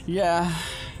 Yeah,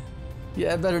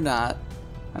 better not.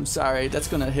 I'm sorry, that's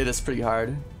gonna hit us pretty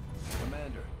hard.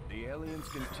 Commander, the aliens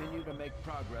continue to make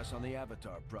progress on the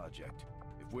Avatar project.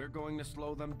 If we're going to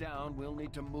slow them down, we'll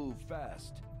need to move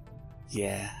fast.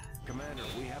 Yeah. Commander,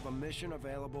 we have a mission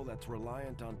available that's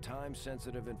reliant on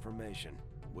time-sensitive information.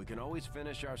 We can always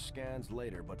finish our scans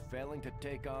later, but failing to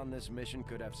take on this mission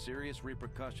could have serious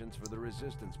repercussions for the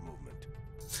resistance movement.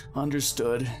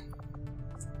 Understood.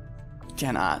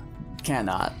 Cannot.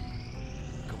 Commander,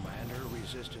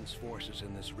 resistance forces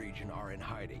in this region are in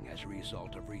hiding as a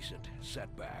result of recent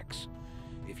setbacks.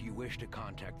 If you wish to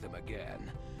contact them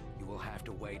again, you will have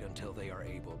to wait until they are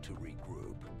able to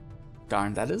regroup.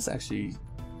 Darn, that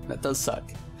does suck.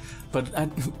 But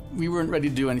we weren't ready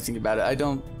to do anything about it. I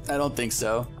don't think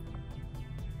so.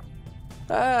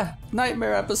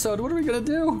 Nightmare episode. What are we gonna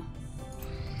do?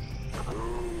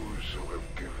 Those who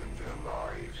have given their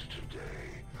lives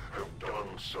today have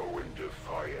done so in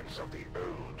defiance of the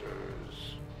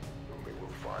Elders, whom they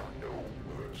will find no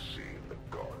mercy in the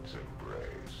gods'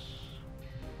 embrace.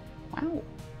 Wow.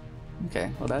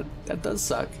 Okay, well that does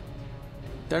suck.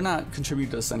 They're not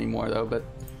contributing to us anymore though, but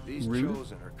These rude.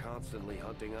 Chosen are constantly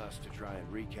hunting us to try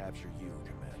and recapture you,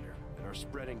 Commander, and are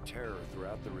spreading terror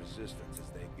throughout the Resistance as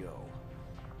they go.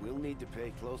 We'll need to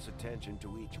pay close attention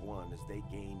to each one as they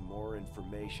gain more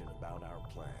information about our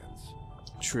plans.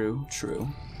 True.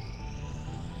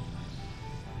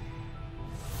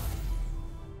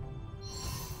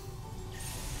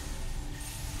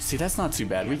 See, that's not too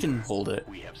bad. We can hold it.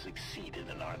 We have succeeded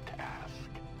in our task.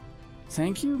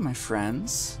 Thank you, my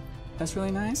friends. That's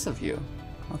really nice of you.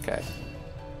 Okay.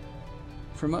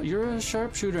 You're a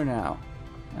sharpshooter now.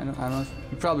 I don't know if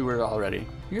you probably were already.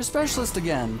 You're a specialist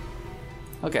again.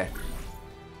 Okay.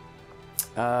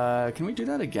 Can we do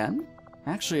that again?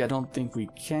 Actually, I don't think we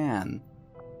can.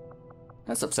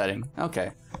 That's upsetting.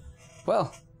 Okay.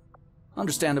 Well,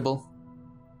 understandable.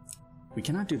 We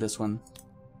cannot do this one.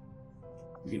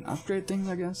 We can upgrade things,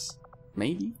 I guess.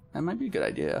 Maybe. That might be a good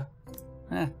idea.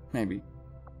 Maybe.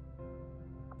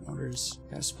 Orders.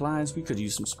 Got supplies. We could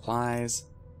use some supplies.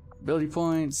 Ability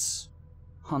points.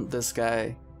 Hunt this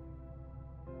guy.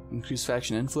 Increase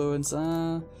faction influence.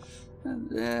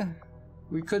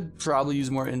 We could probably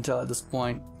use more intel at this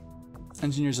point.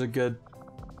 Engineers are good.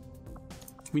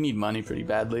 We need money pretty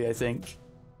badly, I think.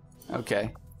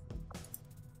 Okay.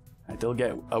 They'll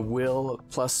get a will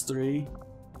 +3.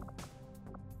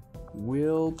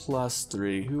 Will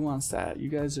 +3. Who wants that? You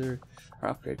guys are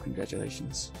upgrade.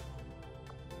 Congratulations.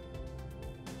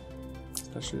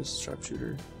 Specialist,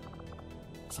 sharpshooter.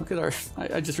 Let's look at our.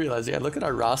 I just realized. Yeah, look at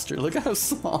our roster. Look at how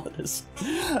small it is.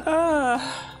 All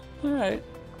right.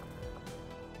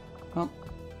 Well,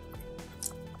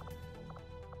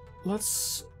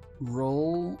 let's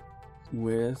roll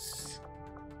with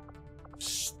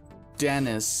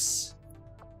Dennis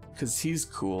because he's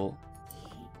cool.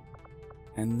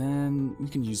 And then we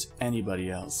can use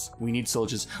anybody else. We need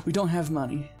soldiers. We don't have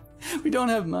money. We don't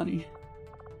have money.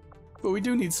 But we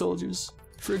do need soldiers.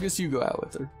 Fergus, you go out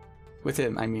with her. With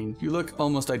him, I mean. You look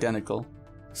almost identical.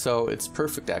 So it's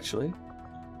perfect, actually.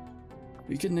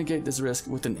 We could negate this risk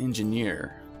with an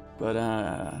engineer. But,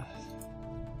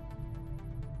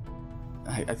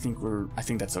 I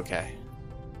think that's okay.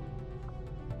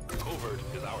 Covert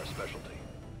is our specialty.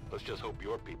 Let's just hope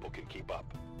your people can keep up.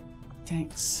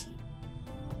 Thanks.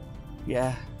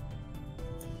 Yeah.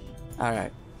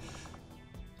 Alright.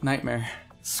 Nightmare.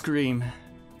 Scream.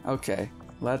 Okay.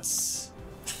 Let's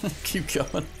keep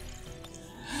going.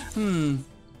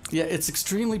 Yeah, it's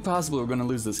extremely possible we're gonna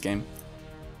lose this game.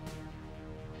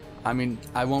 I mean,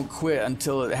 I won't quit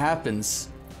until it happens.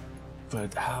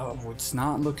 But it's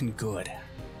not looking good.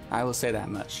 I will say that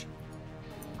much.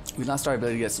 We lost our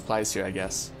ability to get supplies here, I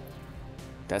guess.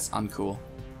 That's uncool.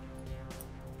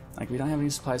 Like, we don't have any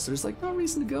supplies, so there's like no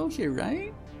reason to go here,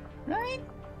 right? Right?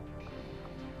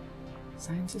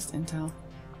 Scientist intel.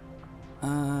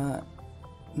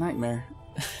 Nightmare.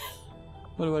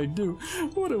 What do I do?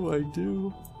 What do I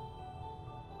do?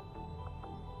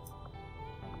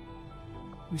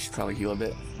 We should probably heal a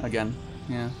bit. Again.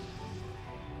 Yeah.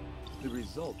 The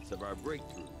results of our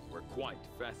breakthrough were quite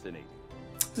fascinating.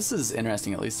 This is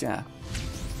interesting, at least, yeah.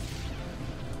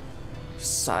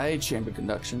 Side chamber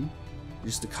conduction.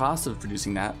 Reduce the cost of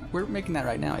producing that. We're making that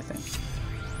right now, I think.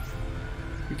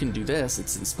 We can do this.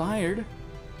 It's inspired.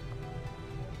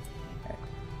 Okay.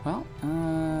 Well,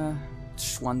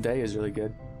 1 day is really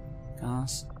good.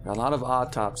 Got a lot of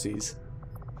autopsies,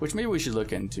 which maybe we should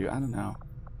look into. I don't know.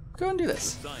 Go and do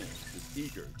this. The science is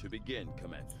eager to begin,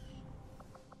 Commander.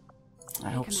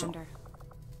 I hope so.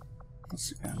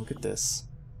 Let's look at this.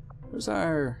 Where's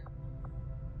our...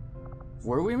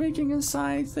 Were we making a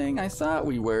side thing? I thought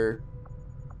we were.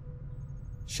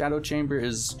 Shadow chamber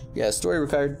is... Yeah, story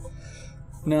required.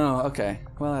 No, okay.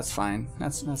 Well, that's fine.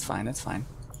 That's fine. That's fine.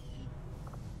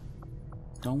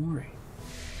 Don't worry.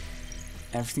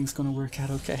 Everything's gonna work out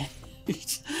okay.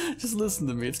 Just listen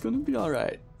to me, it's gonna be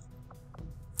alright.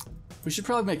 We should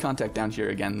probably make contact down here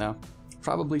again, though.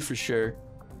 Probably for sure.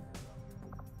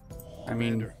 I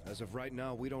mean... Commander, as of right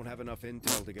now, we don't have enough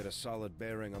intel to get a solid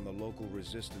bearing on the local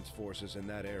resistance forces in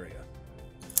that area.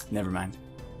 Never mind.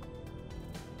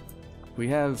 We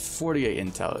have 48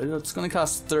 intel. It's gonna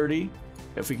cost 30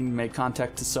 if we can make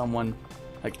contact to someone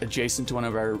like adjacent to one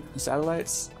of our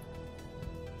satellites.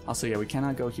 Also, yeah, we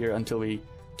cannot go here until we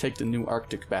take the new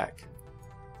Arctic back.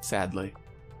 Sadly.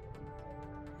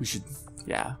 We should,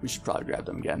 yeah, we should probably grab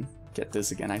them again. Get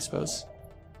this again, I suppose.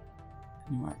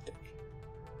 New Arctic.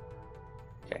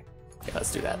 Okay, yeah,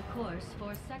 let's do that. Of course,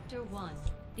 for Sector 1,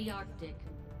 the Arctic.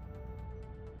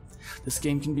 This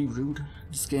game can be rude.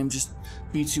 This game just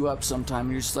beats you up sometime.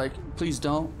 You're just like, please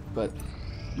don't, but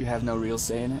you have no real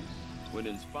say in it. When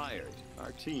inspired,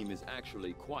 our team is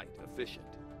actually quite efficient.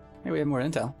 Hey, we have more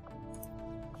intel.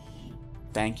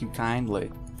 Thank you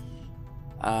kindly.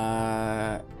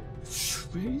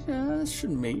 Should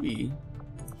maybe.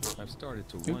 I've started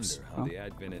to Oops. wonder how Oh. the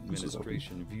Advent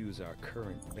administration views our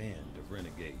current band of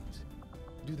renegades.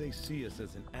 Do they see us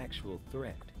as an actual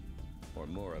threat, or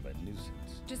more of a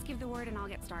nuisance? Just give the word and I'll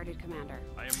get started, Commander.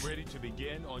 I am ready to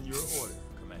begin on your order,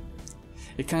 Commander.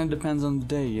 It kind of depends on the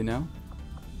day, you know?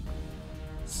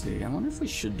 Let's see, I wonder if we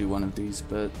should do one of these,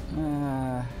 but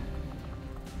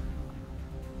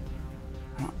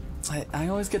I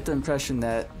always get the impression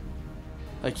that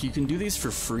like you can do these for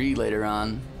free later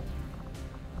on,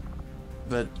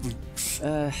 but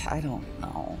I don't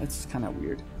know. It's kind of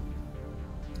weird.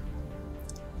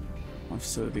 One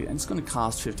facility, and it's going to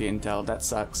cost 50 intel. That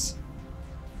sucks.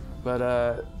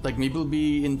 But like maybe we'll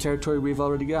be in territory we've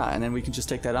already got, and then we can just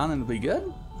take that on, and it'll be good.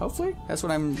 Hopefully, that's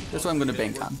what I'm going to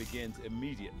bank on. Begins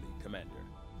immediately, Commander.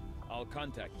 I'll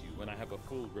contact you when I have a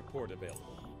full report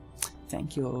available.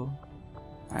 Thank you.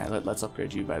 Alright, let's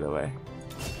upgrade you, by the way.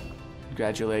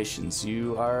 Congratulations,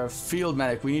 you are a field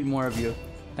medic. We need more of you.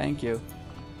 Thank you.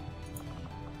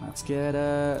 Let's get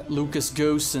Lucas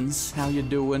Gosens. How you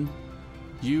doing?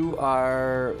 You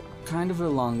are kind of a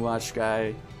long watch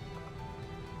guy.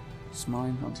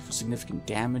 Small for significant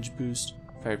damage boost.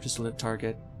 Fire pistol at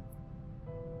target.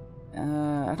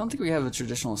 I don't think we have a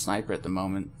traditional sniper at the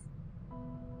moment.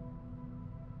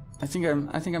 I think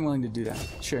I'm willing to do that.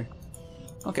 Sure.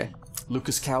 Okay.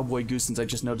 Lucas Cowboy Goosens, I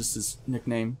just noticed his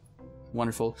nickname.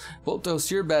 Wonderful. Boltos,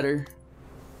 you're better.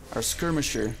 Our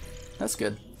skirmisher. That's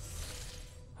good.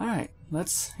 Alright,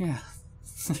 let's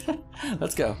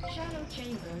let's go. Shadow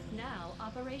chamber now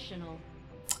operational.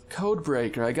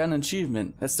 Codebreaker, I got an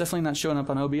achievement. That's definitely not showing up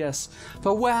on OBS.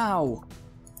 But wow!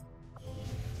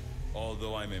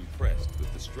 Although I'm impressed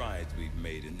with the strides we've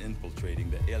made in infiltrating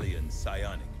the alien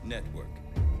psionic network,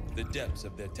 the depths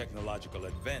of their technological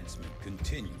advancement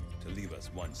continue to leave us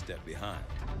one step behind.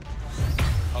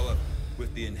 However,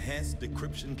 with the enhanced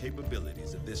decryption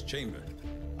capabilities of this chamber,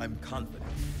 I'm confident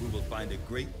we will find a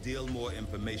great deal more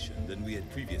information than we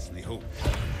had previously hoped.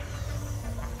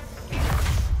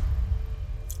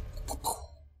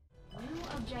 New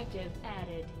objective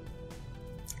added.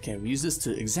 Okay, we use this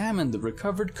to examine the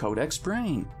recovered Codex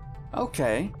brain.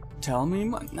 Okay, tell me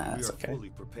more. Nah, that's okay. We are fully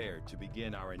prepared to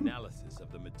begin our analysis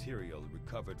of the material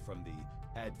recovered from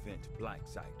the Advent Black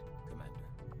Site, Commander.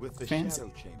 With the Fancy.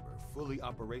 Shadow Chamber fully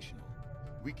operational,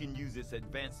 we can use its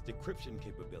advanced decryption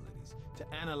capabilities to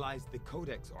analyze the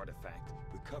Codex artifact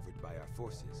recovered by our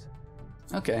forces.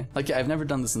 Okay, like yeah, I've never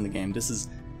done this in the game. This is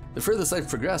the furthest I've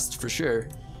progressed for sure.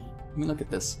 Let me look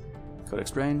at this. Codex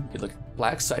brain. You could look at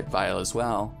Black Site vial as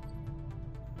well.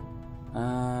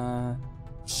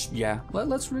 Yeah.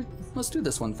 Let's do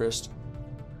this one first.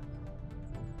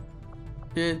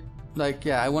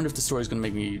 I wonder if the story's gonna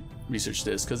make me research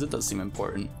this because it does seem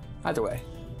important. Either way.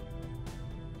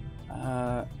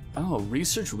 Oh,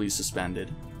 research will be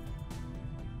suspended.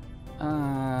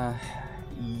 Yeah,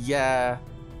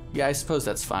 I suppose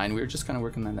that's fine. We were just kind of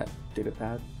working on that data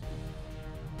pad.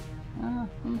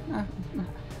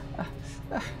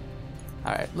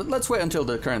 Alright, let's wait until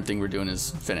the current thing we're doing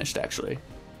is finished, actually.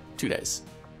 2 days.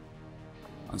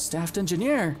 Unstaffed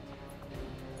engineer!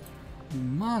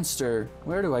 Monster,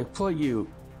 where do I put you?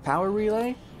 Power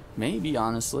relay? Maybe,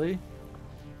 honestly.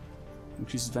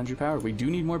 Increases Avenger power. We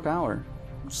do need more power.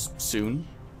 Soon.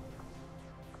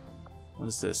 What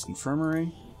is this?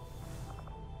 Infirmary?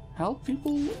 Help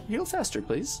people heal faster,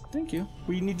 please. Thank you.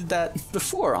 We needed that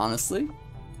before, honestly.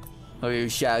 Okay,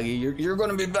 Shaggy, you're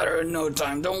gonna be better in no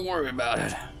time. Don't worry about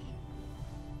it.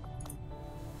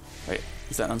 Wait,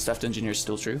 is that unstaffed engineer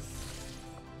still true?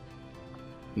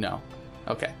 No.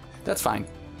 Okay, that's fine.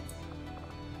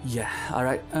 Yeah,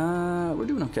 alright. We're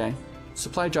doing okay.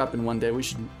 supply drop in one day. We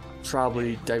should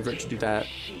probably divert to do that.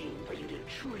 Shame for you to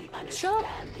truly Shut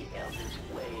up. understand the Elder's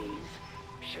ways.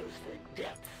 Shows the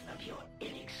depth of your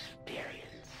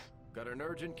inexperience. Got an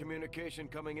urgent communication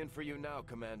coming in for you now,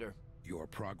 Commander. Your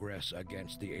progress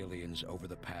against the aliens over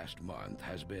the past month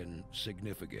has been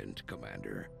significant,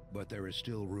 Commander. But there is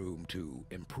still room to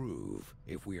improve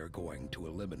if we are going to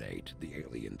eliminate the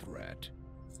alien threat.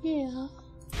 Yeah.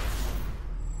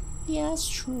 Yeah, it's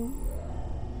true.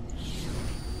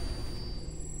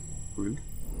 Rude.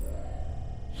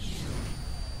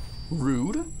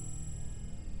 Rude?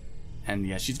 And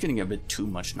yeah, she's getting a bit too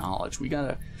much knowledge. We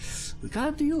gotta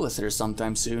deal with her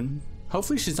sometime soon.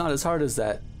 Hopefully she's not as hard as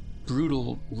that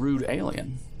brutal, rude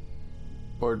alien.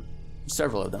 Or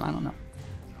several of them, I don't know.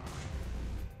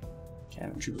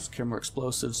 Cannon troops carry more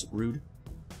explosives, rude.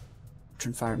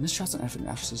 Return fire, missed shots on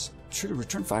FNFs. Sure to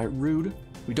return fire, rude.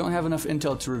 We don't have enough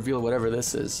intel to reveal whatever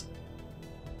this is.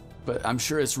 But I'm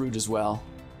sure it's rude as well.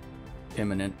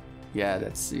 Imminent. Yeah,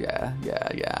 that's, yeah,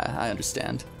 I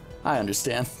understand.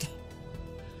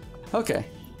 Okay.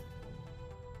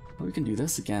 Well, we can do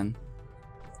this again.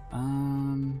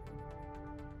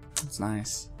 It's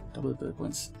nice. Double the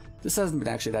points. This hasn't been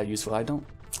actually that useful. I mean,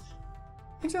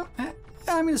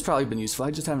 it's probably been useful.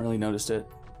 I just haven't really noticed it.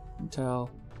 Intel.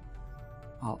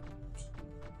 Oh.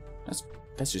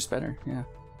 That's just better, yeah.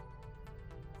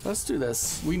 Let's do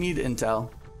this. We need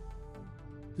intel.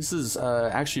 This is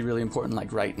actually really important,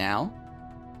 like right now.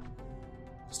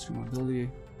 Extreme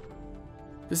mobility.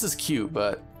 This is cute,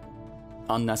 but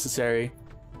unnecessary.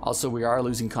 Also, we are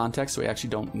losing context, so we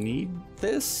actually don't need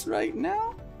this right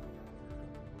now.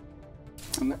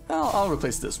 I'll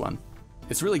replace this one.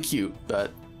 It's really cute,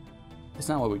 but it's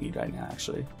not what we need right now,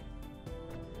 actually.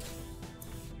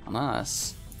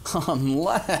 Unless...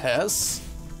 Is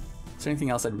there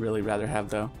anything else I'd really rather have,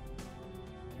 though?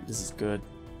 This is good.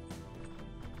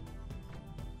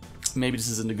 Maybe this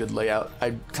isn't a good layout.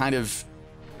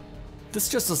 This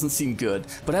just doesn't seem good.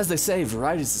 But as they say,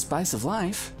 variety is the spice of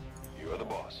life. You are the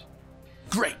boss.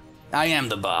 Great! I am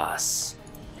the boss.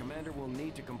 Commander will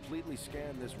need to completely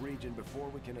scan this region before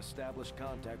we can establish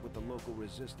contact with the local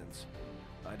resistance.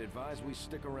 I'd advise we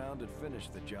stick around and finish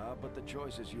the job, but the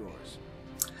choice is yours.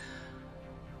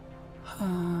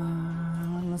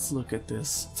 Let's look at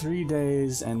this. 3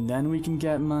 days, and then we can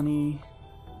get money.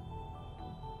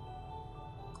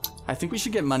 I think we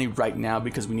should get money right now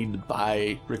because we need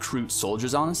to recruit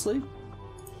soldiers, honestly.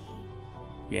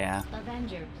 Yeah.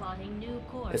 Avenger plotting new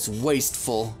course. It's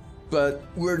wasteful, but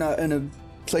we're not in a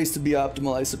place to be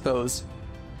optimal, I suppose.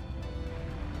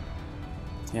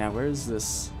 Yeah, where is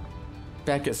this?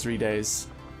 Back at 3 days.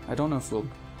 I don't know if we'll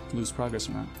lose progress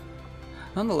or not.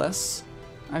 Nonetheless,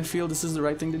 I feel this is the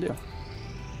right thing to do.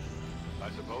 I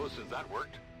suppose since that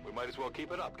worked, we might as well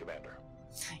keep it up, Commander.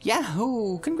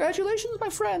 Yahoo! Congratulations, my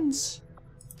friends!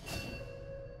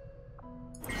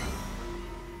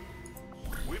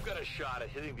 We've got a shot at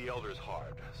hitting the Elders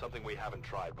hard, something we haven't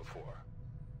tried before.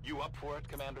 You up for it,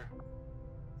 Commander?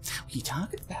 What are you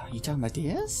talking about? You talking about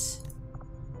this?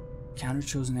 Counter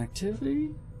chosen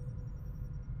activity?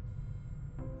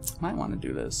 Might want to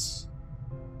do this.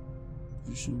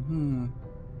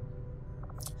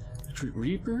 Recruit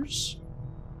Reapers?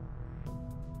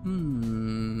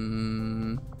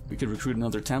 We could recruit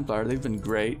another Templar. They've been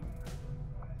great.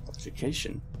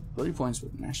 Education. Ability points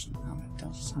with national combat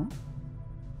deltas, huh?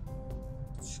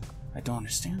 I don't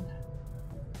understand.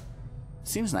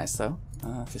 Seems nice though.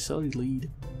 Facility lead.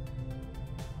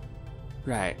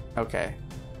 Right, okay.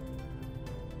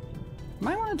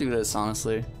 Might want to do this,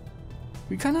 honestly.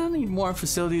 We kind of need more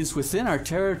facilities within our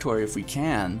territory if we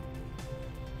can.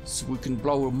 So we can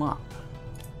blow them up.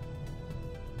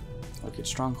 Okay,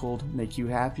 Stronghold. Make you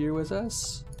happier with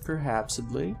us?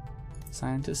 Perhapsably.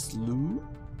 Scientist loot.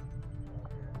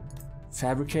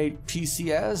 Fabricate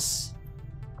PCS.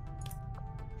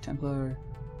 Templar.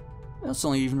 That's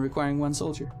only even requiring 1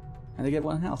 soldier. And they get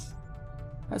 1 health.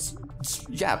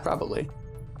 Yeah, probably.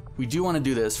 We do want to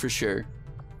do this for sure.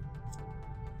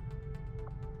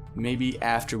 Maybe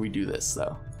after we do this,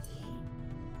 though.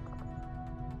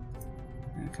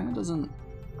 It kind of doesn't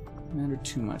matter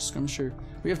too much. Skirmisher.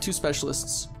 We have 2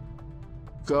 specialists.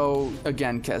 Go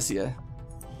again, Cassia.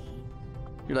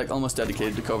 You're like almost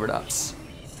dedicated to covert ops.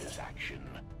 This action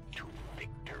to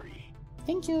victory.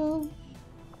 Thank you.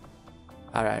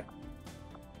 Alright.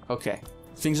 Okay.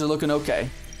 Things are looking okay.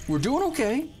 We're doing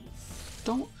okay.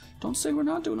 Don't say we're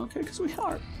not doing okay, because we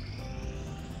are.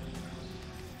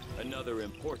 Another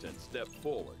important step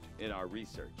forward in our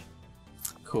research.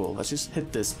 Cool. Let's just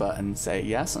hit this button and say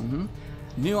yes.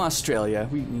 New Australia.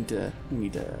 We need to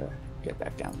get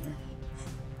back down there.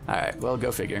 Alright, well,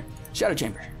 go figure. Shadow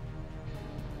chamber.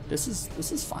 This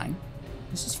is fine.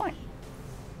 This is fine.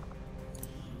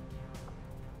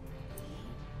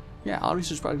 Yeah, all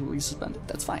research project will be suspended.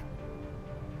 That's fine.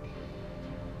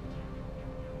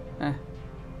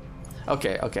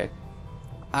 Okay, okay.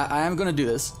 I am gonna do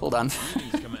this. Hold on.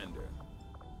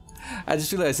 I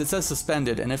just realized it says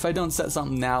suspended, and if I don't set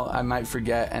something now, I might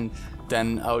forget, and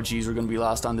then, oh geez, we're gonna be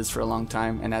lost on this for a long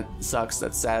time, and that sucks.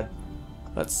 That's sad.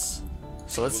 Let's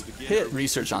hit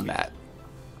research on that,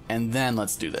 and then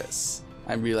let's do this.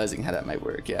 I'm realizing how that might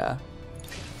work. Yeah.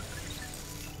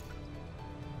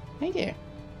 Hey there.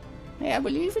 Hey, I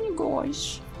believe in you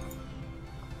guys.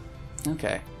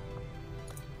 Okay.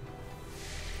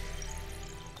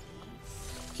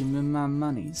 Give me my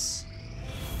monies.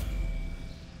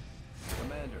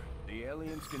 Commander, the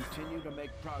aliens continue to make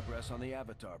progress on the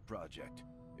Avatar project.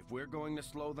 If we're going to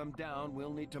slow them down,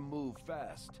 we'll need to move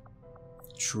fast.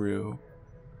 True.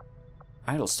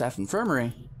 Idle staff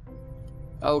infirmary.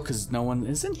 Oh, because no one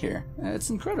is in here. It's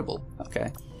incredible.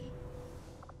 Okay.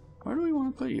 Where do we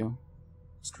want to put you?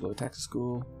 Strelo Taxi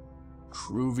School.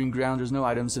 Proving ground. There's no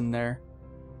items in there.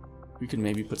 We could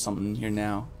maybe put something in here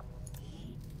now.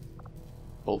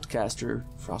 Boltcaster,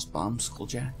 Frost Bomb,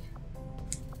 Skulljack.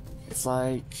 It's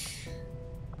like...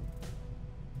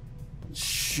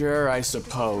 Sure, I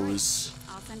suppose.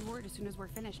 I'll send word as soon as we're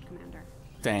finished, Commander.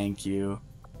 Thank you.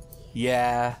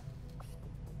 Yeah.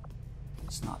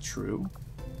 It's not true.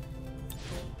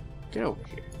 Get over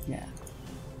here. Yeah.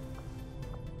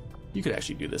 You could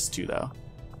actually do this too, though.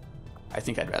 I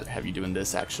think I'd rather have you doing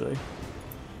this, actually.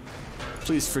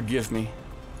 Please forgive me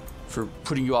for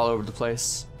putting you all over the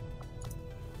place.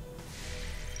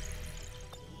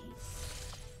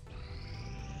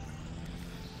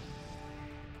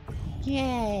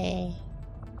 Yay.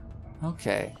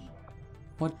 Okay.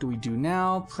 What do we do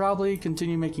now? Probably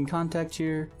continue making contact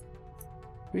here.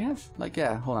 We have, like,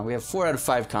 yeah, hold on. We have 4 out of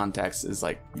 5 contacts is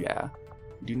like, yeah.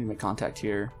 We do need to make contact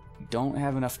here. We don't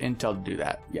have enough intel to do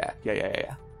that.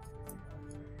 Yeah.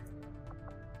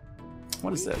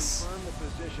 What is this? We confirmed the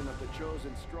position of the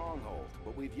chosen stronghold,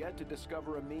 but we've yet to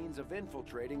discover a means of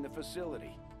infiltrating the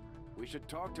facility. We should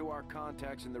talk to our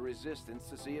contacts in the Resistance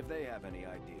to see if they have any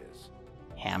ideas.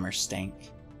 Hammer stank.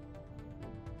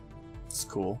 It's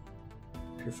cool.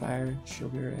 Purifier,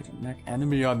 shield bearer, mech,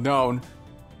 enemy unknown.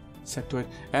 Sectoid,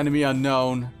 enemy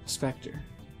unknown. Spectre.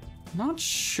 Not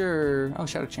sure. Oh,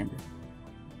 Shadow Chamber.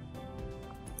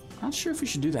 Not sure if we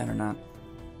should do that or not.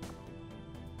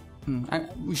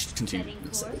 We should continue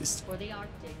this at least. For the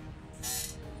Arctic.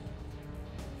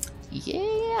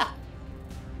 Yeah.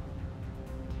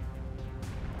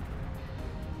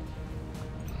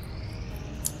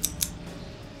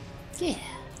 Yeah.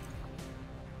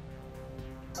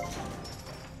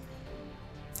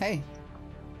 Hey.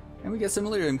 And we get some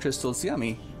Illyrium crystals.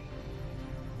 Yummy.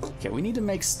 Okay, we need to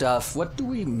make stuff. What do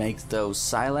we make though?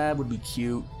 Scilab would be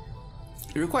cute.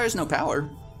 It requires no power.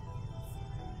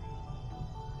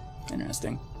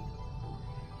 Interesting.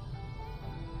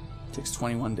 Takes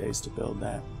 21 days to build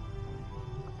that.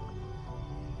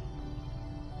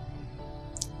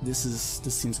 This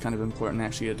seems kind of important,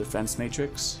 actually, a defense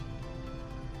matrix.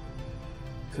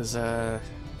 Because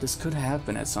this could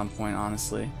happen at some point,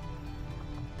 honestly.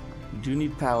 You do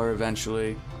need power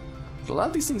eventually. But a lot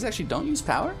of these things actually don't use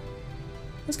power?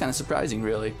 That's kind of surprising,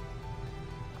 really.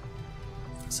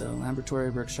 So, laboratory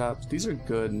workshops, these are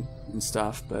good and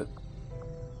stuff, but...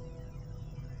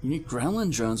 Unique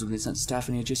gremlin drones would be sent to staff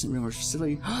in the adjacent room or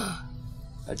facility.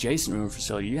 Adjacent room or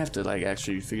facility? You have to, like,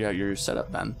 actually figure out your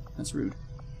setup, then. That's rude.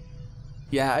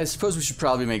 Yeah, I suppose we should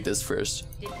probably make this first.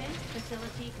 Defense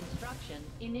facility construction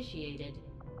initiated.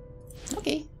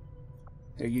 Okay.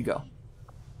 There you go.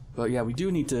 But yeah, we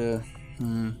do need to...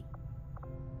 Alien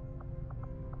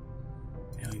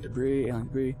debris, alien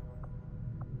debris.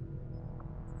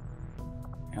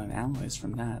 Alien alloys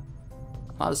from that.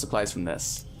 A lot of supplies from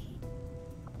this.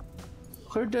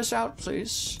 Clear this out,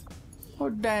 please. Oh,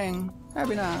 dang.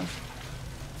 That'd be nice.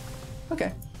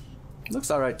 Okay.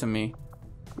 Looks alright to me.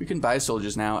 We can buy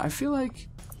soldiers now. I feel like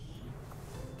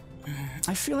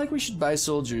we should buy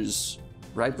soldiers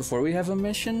right before we have a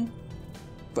mission.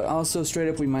 But also, straight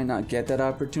up, we might not get that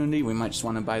opportunity. We might just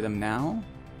want to buy them now.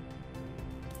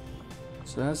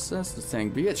 So that's the thing.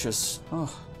 Beatrice.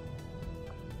 Oh.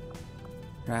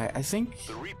 Right, I think...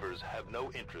 The Reapers have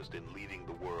no interest in leading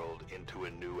the world into a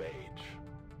new age.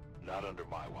 Not under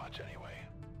my watch, anyway.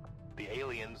 The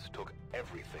aliens took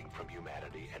everything from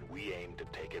humanity, and we aim to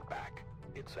take it back.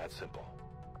 It's that simple.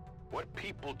 What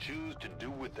people choose to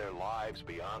do with their lives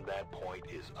beyond that point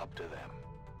is up to them.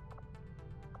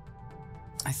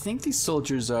 I think these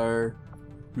soldiers are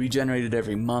regenerated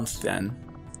every month then.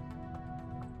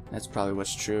 That's probably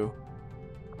what's true.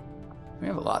 We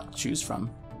have a lot to choose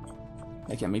from.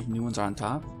 I can't make new ones on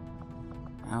top?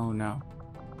 I don't know.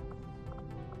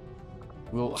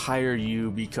 We'll hire you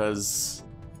because...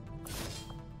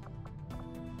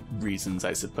 reasons,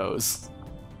 I suppose.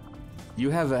 You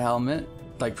have a helmet.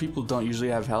 Like, people don't usually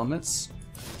have helmets.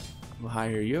 We'll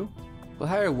hire you. We'll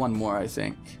hire one more, I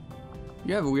think.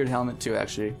 You have a weird helmet too,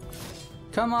 actually.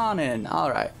 Come on in.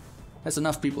 Alright. That's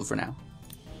enough people for now.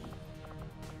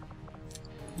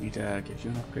 Need to give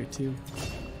you an upgrade too.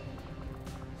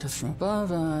 Death from above.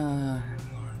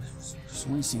 Just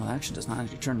one single action does not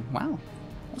end your turn. Wow.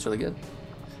 That's really good.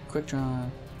 Quick draw.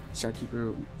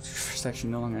 Starkeeper section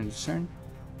no longer ends your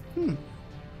turn.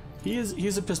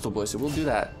 He's a pistol boy, so we'll do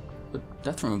that. But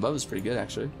Death from above is pretty good,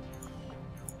 actually.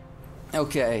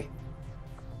 Okay.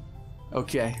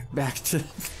 Okay, back to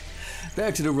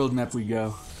the roadmap we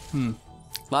go.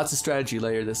 Lots of strategy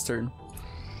layer this turn.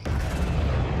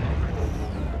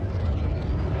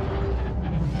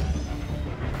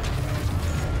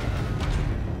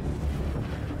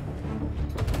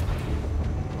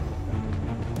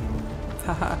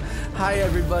 Hi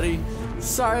everybody.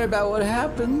 Sorry about what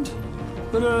happened.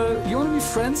 But you want to be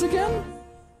friends again?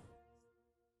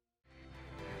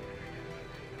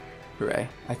 Hooray.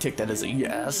 I take that as a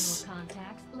yes.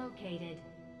 Contacts located.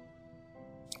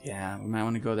 Yeah, we might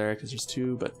want to go there because there's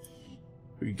two, but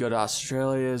we could go to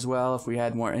Australia as well if we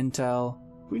had more intel.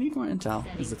 We need more intel,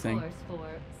 is the thing. Course for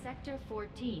Sector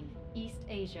 14, East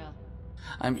Asia.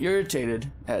 I'm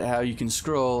irritated at how you can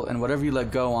scroll and whatever you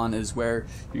let go on is where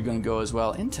you're going to go as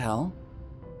well. Intel?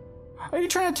 Are you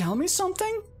trying to tell me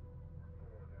something?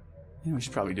 Yeah, we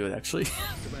should probably do it, actually.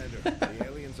 Commander, the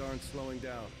aliens aren't slowing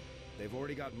down. They've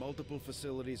already got multiple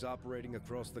facilities operating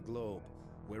across the globe.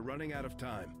 We're running out of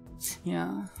time.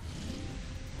 Yeah.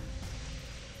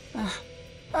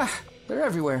 They're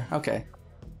everywhere. Okay.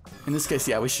 In this case,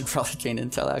 yeah, we should probably gain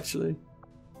intel, actually.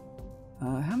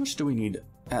 How much do we need?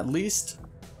 At least,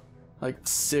 like,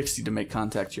 60 to make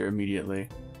contact here immediately.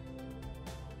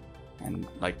 And,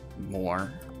 like,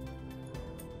 more.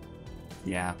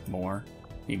 Yeah, more.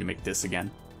 Need to make this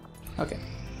again. Okay.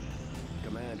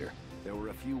 Commander, there were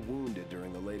a few wounded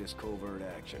during the latest covert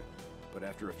action. But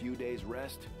after a few days'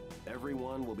 rest,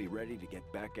 everyone will be ready to get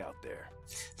back out there.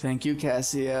 Thank you,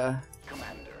 Cassia.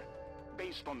 Commander,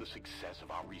 based on the success of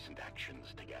our recent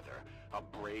actions together, a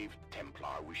brave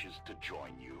Templar wishes to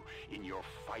join you in your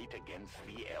fight against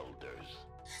the Elders.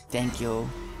 Thank you.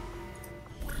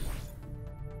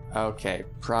 Okay,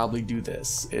 probably do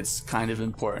this. It's kind of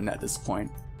important at this point.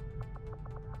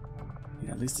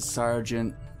 Yeah, at least a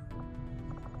sergeant.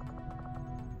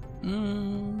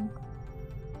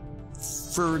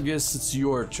 Fergus, it's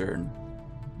your turn.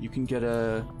 You can get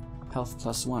a health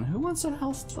 +1. Who wants a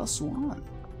health +1?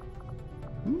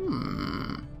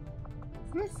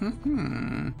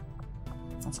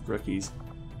 Lots of rookies.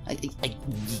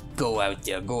 Go out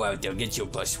there, get your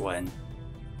 +1.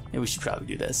 Yeah, we should probably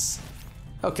do this.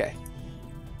 Okay.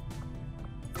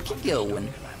 Keep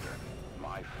going. Commander,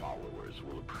 my followers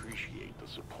will appreciate the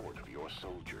support of your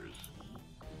soldiers.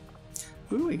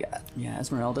 Who do we got? Yeah,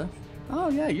 Esmeralda. Oh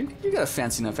yeah, you got a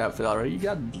fancy enough outfit already. You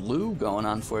got blue going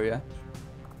on for you.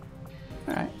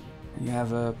 Alright. And you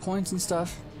have points and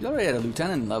stuff. You already had a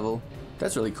lieutenant level.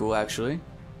 That's really cool, actually.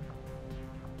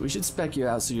 We should spec you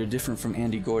out so you're different from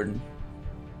Andy Gordon.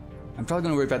 I'm probably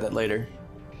going to worry about that later.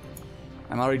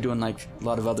 I'm already doing like a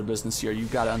lot of other business here.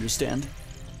 You've got to understand.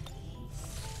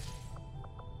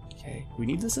 Okay, we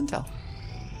need this intel.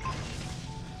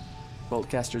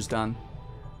 Boltcaster's done.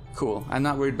 Cool. I'm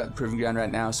not worried about the proving ground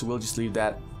right now, so we'll just leave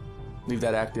that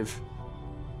active.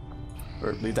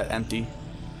 Or leave that empty.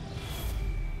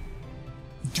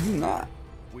 Do not.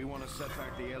 If we want to set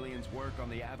back the aliens' work on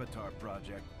the Avatar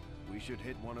project, we should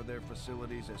hit one of their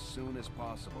facilities as soon as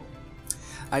possible.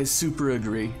 I super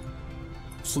agree.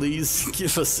 Please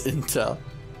give us intel.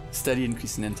 Steady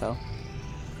increase in intel.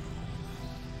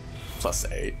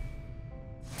 +8.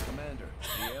 Commander,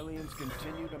 the aliens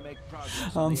continue to make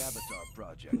progress on the Avatar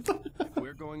project. If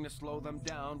we're going to slow them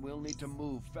down, we'll need to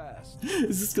move fast.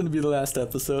 Is this going to be the last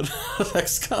episode of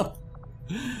XCOM?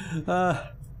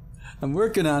 I'm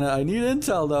working on it. I need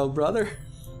intel though, brother.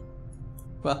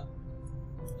 Well,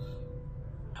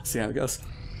 see how it goes.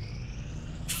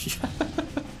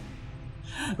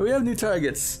 We have new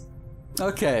targets.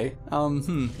 Okay.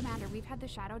 Commander, we've had the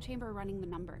Shadow Chamber running the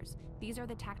numbers. These are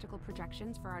the tactical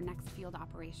projections for our next field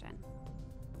operation.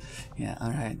 Yeah,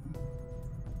 alright.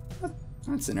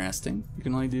 That's interesting. You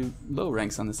can only do low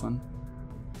ranks on this one.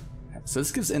 So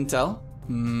this gives intel.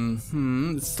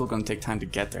 It's still gonna take time to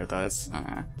get there, though. It's,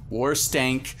 war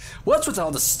stank. What's with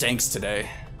all the stanks today?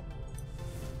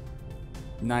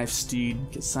 Knife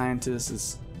Steed, get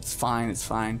scientists. It's fine, it's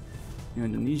fine. New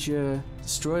Indonesia,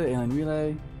 destroy the alien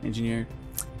relay, engineer.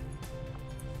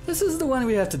 This is the one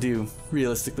we have to do,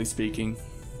 realistically speaking.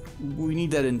 We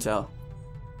need that intel.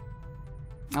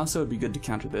 Also, it'd be good to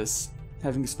counter this.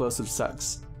 Having explosives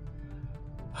sucks.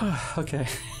 Okay.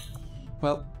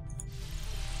 Well.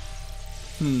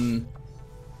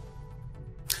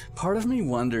 Part of me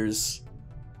wonders,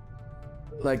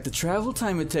 like, the travel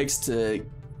time it takes to,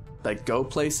 like, go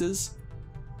places.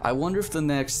 I wonder if the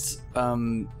next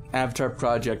Avatar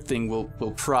project thing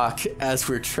will proc as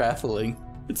we're traveling.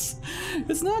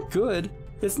 It's not good.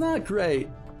 It's not great.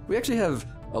 We actually have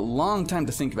a long time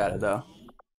to think about it, though.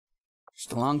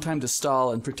 Just a long time to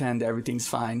stall and pretend everything's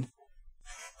fine.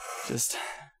 Just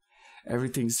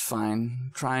everything's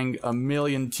fine. Crying a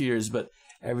million tears, but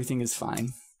everything is fine.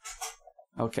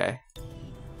 Okay.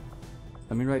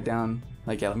 Let me write down,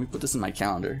 like, yeah, let me put this in my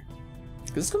calendar.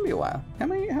 Because it's gonna be a while.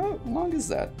 How long is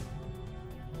that?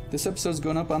 This episode's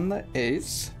going up on the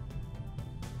 8th.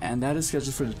 And that is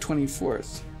scheduled for the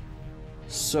 24th.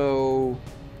 So,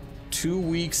 2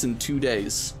 weeks and 2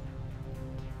 days.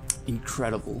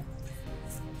 Incredible.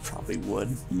 Probably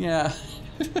would. Yeah.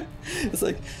 It's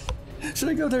like, should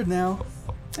I go there now?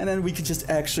 And then we could just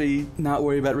actually not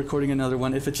worry about recording another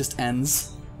one if it just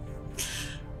ends.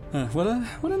 What a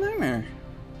nightmare.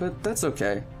 But that's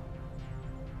okay.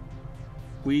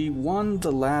 We won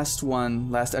the last one,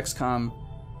 last XCOM,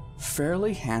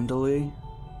 fairly handily.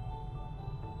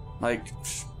 Like,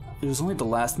 it was only the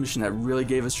last mission that really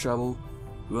gave us trouble.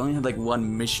 We only had like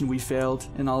one mission we failed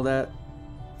and all that.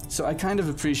 So I kind of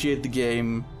appreciate the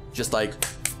game just like,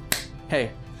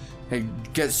 hey,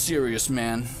 get serious,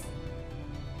 man.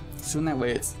 So in that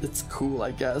way, it's cool,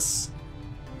 I guess.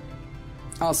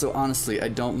 Also, honestly, I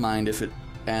don't mind if it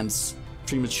ends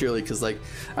prematurely, because, like,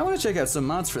 I want to check out some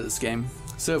mods for this game.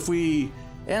 So if we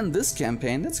end this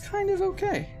campaign, that's kind of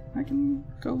okay. I can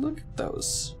go look at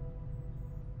those.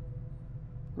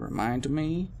 Remind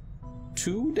me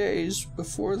 2 days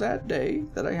before that day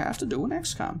that I have to do an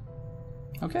XCOM.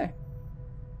 Okay.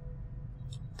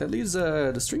 That leaves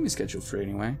the streaming schedule free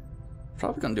anyway.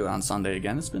 Probably gonna do it on Sunday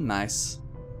again. It's been nice.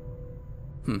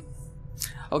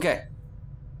 Okay.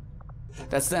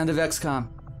 That's the end of XCOM.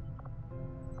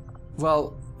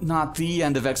 Well, not the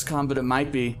end of XCOM, but it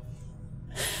might be.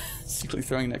 Secretly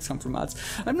throwing an XCOM for mods.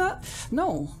 I'm not.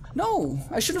 No.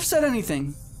 I shouldn't have said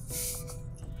anything.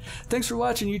 Thanks for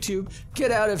watching, YouTube.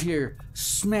 Get out of here.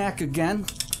 Smack again.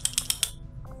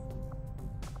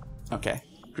 Okay,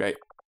 great.